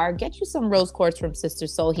if you are, get you some rose quartz from Sister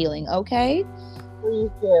Soul Healing, okay? Please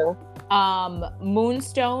do.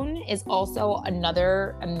 Moonstone is also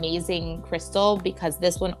another amazing crystal because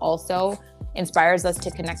this one also inspires us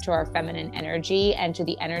to connect to our feminine energy and to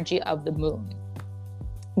the energy of the moon.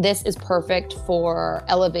 This is perfect for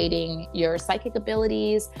elevating your psychic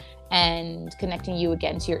abilities and connecting you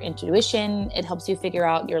again to your intuition. It helps you figure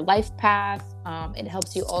out your life path. It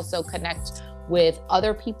helps you also connect with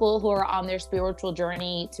other people who are on their spiritual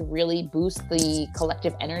journey to really boost the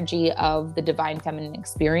collective energy of the divine feminine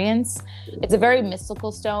experience. It's a very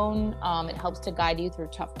mystical stone. It helps to guide you through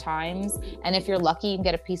tough times. And if you're lucky, you can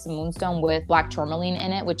get a piece of moonstone with black tourmaline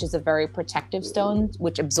in it, which is a very protective stone,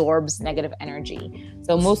 which absorbs negative energy.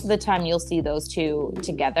 So most of the time you'll see those two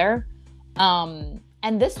together. And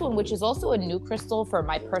this one, which is also a new crystal for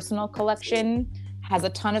my personal collection, has a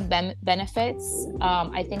ton of benefits.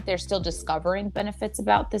 I think they're still discovering benefits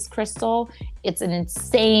about this crystal. It's an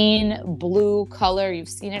insane blue color. You've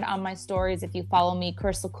seen it on my stories if you follow me,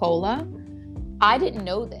 Chrysocolla. I didn't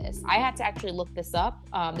know this. I had to actually look this up.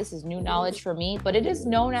 This is new knowledge for me, but it is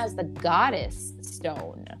known as the goddess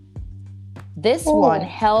stone. This one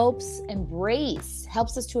helps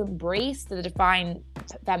us to embrace the divine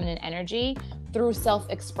feminine energy through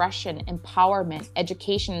self-expression, empowerment,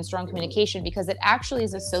 education, and strong communication, because it actually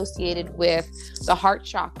is associated with the heart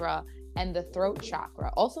chakra and the throat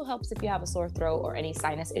chakra. Also helps if you have a sore throat or any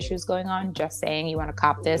sinus issues going on. Just saying, you want to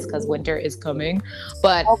cop this because winter is coming.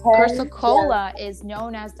 But Chrysocolla is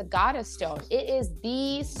known as the goddess stone. It is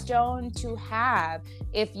the stone to have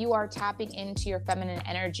if you are tapping into your feminine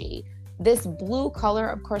energy. This blue color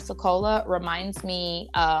of Chrysocolla reminds me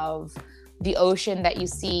of the ocean that you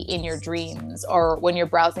see in your dreams or when you're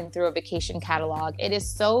browsing through a vacation catalog. It is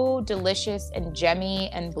so delicious and gemmy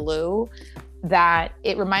and blue that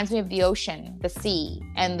it reminds me of the ocean, the sea.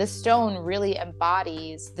 And this stone really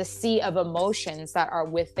embodies the sea of emotions that are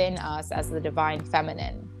within us as the divine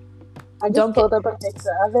feminine. I just pulled up a picture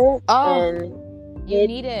of it. And you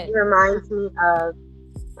need it. It reminds me of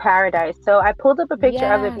paradise. So I pulled up a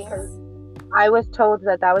picture of it because I was told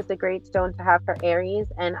that was a great stone to have for Aries,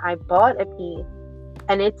 and I bought a piece,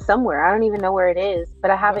 and it's somewhere. I don't even know where it is,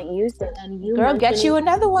 but I haven't used it. And girl, get you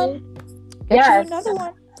another one. Get you another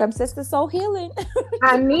one from Sister Soul Healing.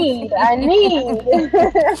 I need.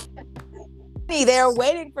 They're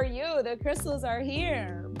waiting for you. The crystals are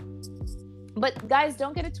here. But guys,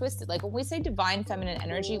 don't get it twisted. Like when we say divine feminine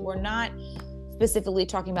energy, we're not specifically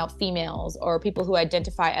talking about females or people who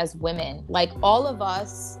identify as women. Like all of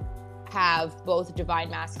us have both divine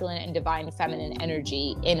masculine and divine feminine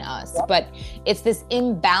energy in us, but it's this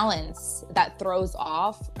imbalance that throws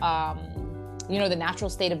off the natural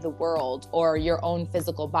state of the world or your own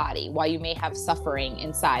physical body while you may have suffering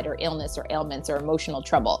inside or illness or ailments or emotional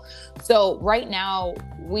trouble. So right now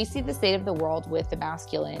we see the state of the world with the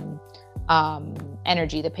masculine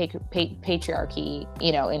energy, the patriarchy,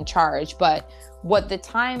 in charge. But what the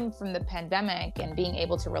time from the pandemic and being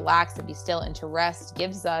able to relax and be still and to rest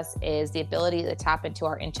gives us is the ability to tap into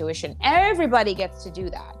our intuition. Everybody gets to do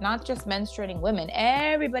that, not just menstruating women.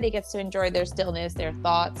 Everybody gets to enjoy their stillness, their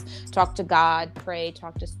thoughts, talk to God, pray,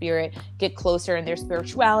 talk to spirit, get closer in their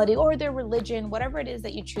spirituality or their religion, whatever it is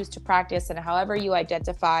that you choose to practice, and however you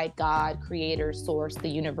identify God, creator, source, the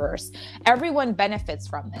universe. Everyone benefits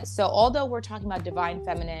from this. So although we're talking about divine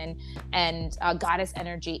feminine and goddess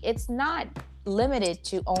energy, it's not limited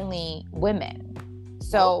to only women.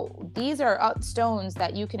 So these are stones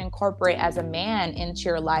that you can incorporate as a man into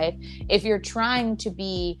your life if you're trying to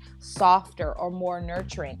be softer or more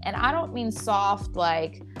nurturing. And I don't mean soft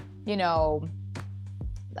like, I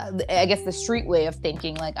guess the street way of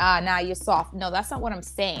thinking, like, now you're soft. No, that's not what I'm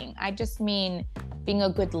saying. I just mean being a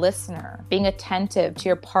good listener, being attentive to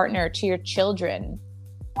your partner, to your children.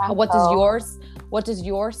 What does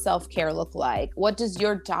your self-care look like? What does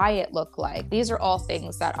your diet look like? These are all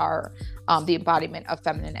things that are the embodiment of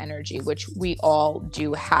feminine energy, which we all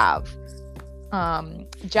do have.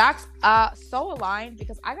 Jax, so aligned,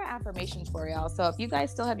 because I got affirmations for y'all. So if you guys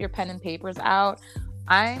still have your pen and papers out,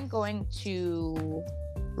 I'm going to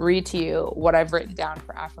read to you what I've written down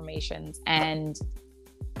for affirmations, and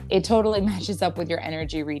it totally matches up with your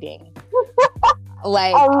energy reading.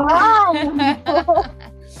 Like,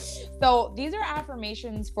 so these are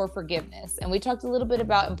affirmations for forgiveness. And we talked a little bit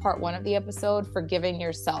about in part 1 of the episode, forgiving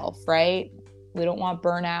yourself, right? We don't want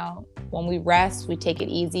burnout. When we rest, we take it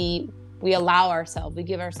easy. We allow ourselves, we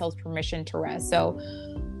give ourselves permission to rest. So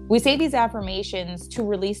we say these affirmations to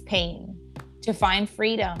release pain, to find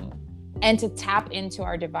freedom, and to tap into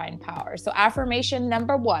our divine power. So affirmation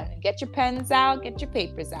number 1, get your pens out, get your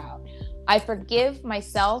papers out. I forgive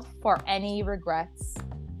myself for any regrets.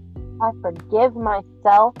 I forgive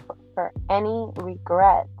myself for any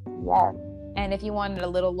regrets. Yes. And if you want it a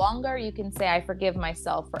little longer, you can say, I forgive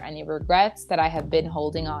myself for any regrets that I have been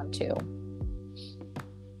holding on to.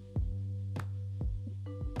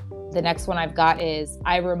 The next one I've got is,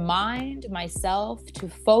 I remind myself to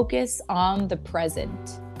focus on the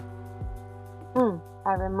present.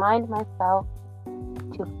 I remind myself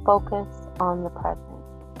to focus on the present.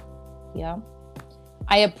 Yeah.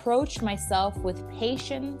 I approach myself with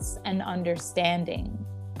patience and understanding.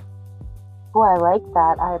 Oh, I like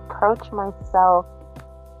that. I approach myself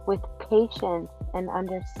with patience and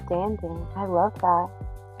understanding. I love that.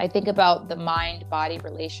 I think about the mind-body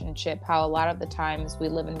relationship, how a lot of the times we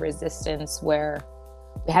live in resistance where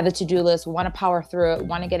we have the to-do list, we want to power through it, we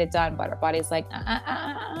want to get it done, but our body's like,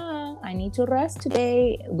 I need to rest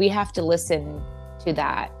today. We have to listen to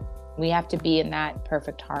that. We have to be in that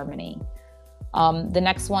perfect harmony. The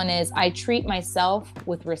next one is, I treat myself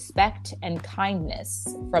with respect and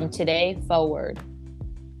kindness from today forward.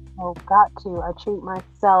 Oh, got to. I treat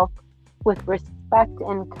myself with respect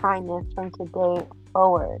and kindness from today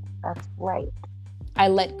forward. That's right. I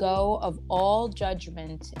let go of all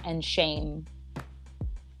judgment and shame.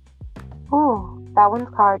 Ooh, that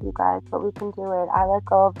one's hard, you guys, but we can do it. I let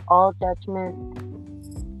go of all judgment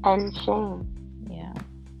and shame. Yeah.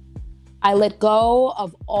 I let go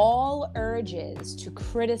of all urges to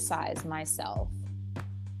criticize myself.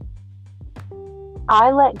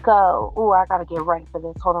 I let go. Ooh, I gotta get right for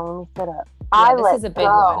this. Hold on, let me sit up. Yeah, this is a big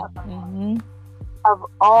one. Mm-hmm. Of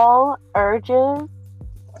all urges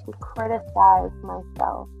to criticize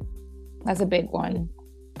myself. That's a big one.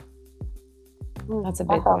 That's a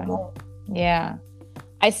big one. Good. Yeah.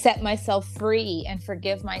 I set myself free and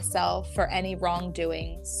forgive myself for any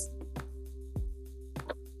wrongdoings.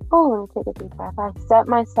 Oh, let me take a deep breath. I set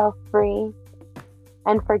myself free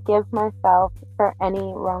and forgive myself for any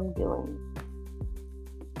wrongdoing.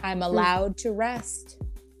 I'm allowed to rest.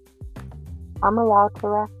 I'm allowed to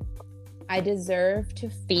rest. I deserve to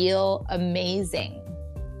feel amazing.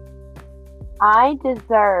 I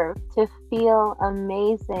deserve to feel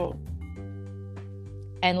amazing.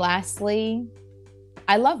 And lastly,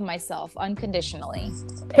 I love myself unconditionally.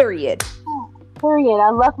 Period. Period.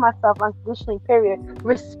 I love myself unconditionally. Period.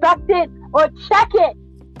 Respect it or check it.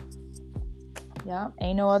 Yeah,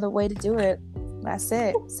 ain't no other way to do it. That's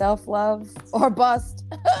it. Self-love or bust.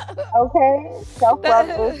 Okay. Self-love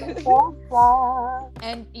is self-love.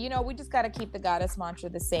 And, we just got to keep the goddess mantra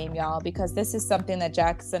the same, y'all, because this is something that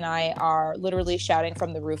Jax and I are literally shouting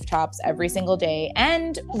from the rooftops every single day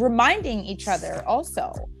and reminding each other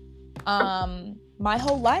also. My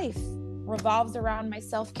whole life revolves around my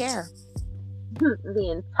self-care.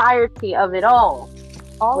 The entirety of it all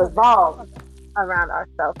revolves around our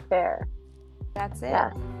self-care. That's it.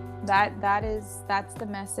 Yeah. That's the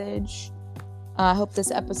message. I hope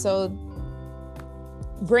this episode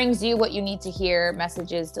brings you what you need to hear,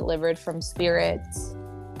 messages delivered from spirit.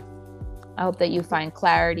 I hope that you find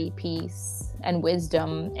clarity, peace, and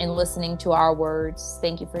wisdom in listening to our words.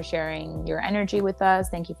 Thank you for sharing your energy with us.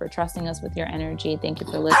 Thank you for trusting us with your energy. Thank you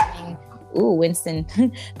for listening. Ooh, Winston,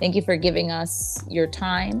 thank you for giving us your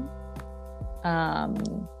time.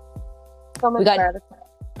 We got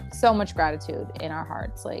so much gratitude in our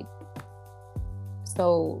hearts, like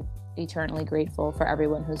so eternally grateful for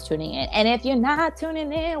everyone who's tuning in. And if you're not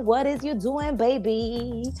tuning in, what is you doing,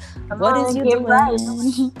 baby? What is you doing? Right.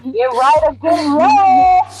 Get right or get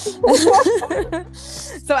left.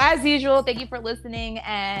 So as usual, thank you for listening,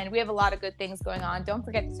 and we have a lot of good things going on. Don't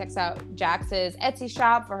forget to check out Jax's Etsy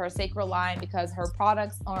shop for her sacral line, because her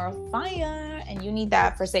products are fire and you need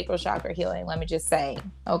that for sacral chakra healing, let me just say.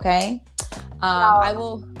 Okay. I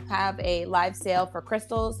will have a live sale for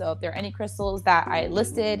crystals. So if there are any crystals that I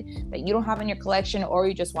listed that you don't have in your collection, or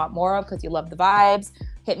you just want more of because you love the vibes,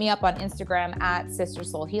 hit me up on Instagram at Sister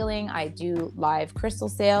Soul Healing. I do live crystal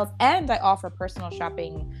sales, and I offer personal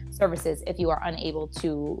shopping services if you are unable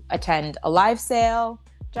to attend a live sale.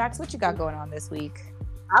 Jax, what you got going on this week?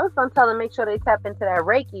 I was going to tell them make sure they tap into that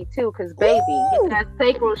Reiki too, because baby, get that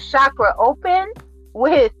sacral chakra open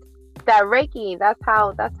with that Reiki. That's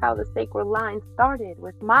how the sacral line started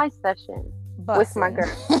with my session with my girl.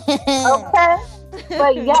 Okay,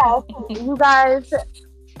 but yes, you guys,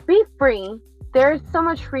 be free. There's so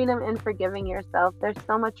much freedom in forgiving yourself. There's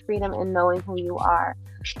so much freedom in knowing who you are.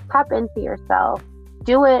 Tap into yourself.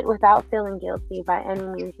 Do it without feeling guilty by any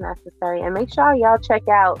means necessary. And make sure y'all check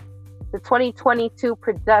out the 2022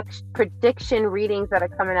 prediction readings that are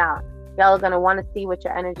coming out. Y'all are going to want to see what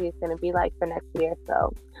your energy is going to be like for next year.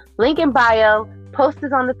 So link in bio, post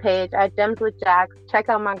is on the page at Gems with Jax. Check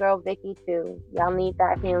out my girl Vicky too. Y'all need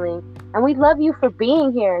that healing. And we love you for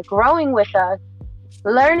being here, growing with us,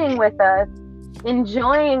 learning with us,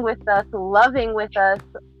 enjoying with us, loving with us,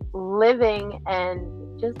 living,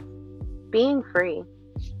 and just being free.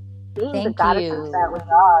 Being the goddesses that we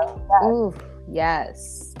are. Yes. Ooh,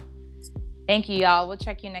 yes. Thank you, y'all. We'll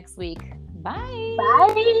check you next week. Bye.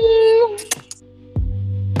 Bye.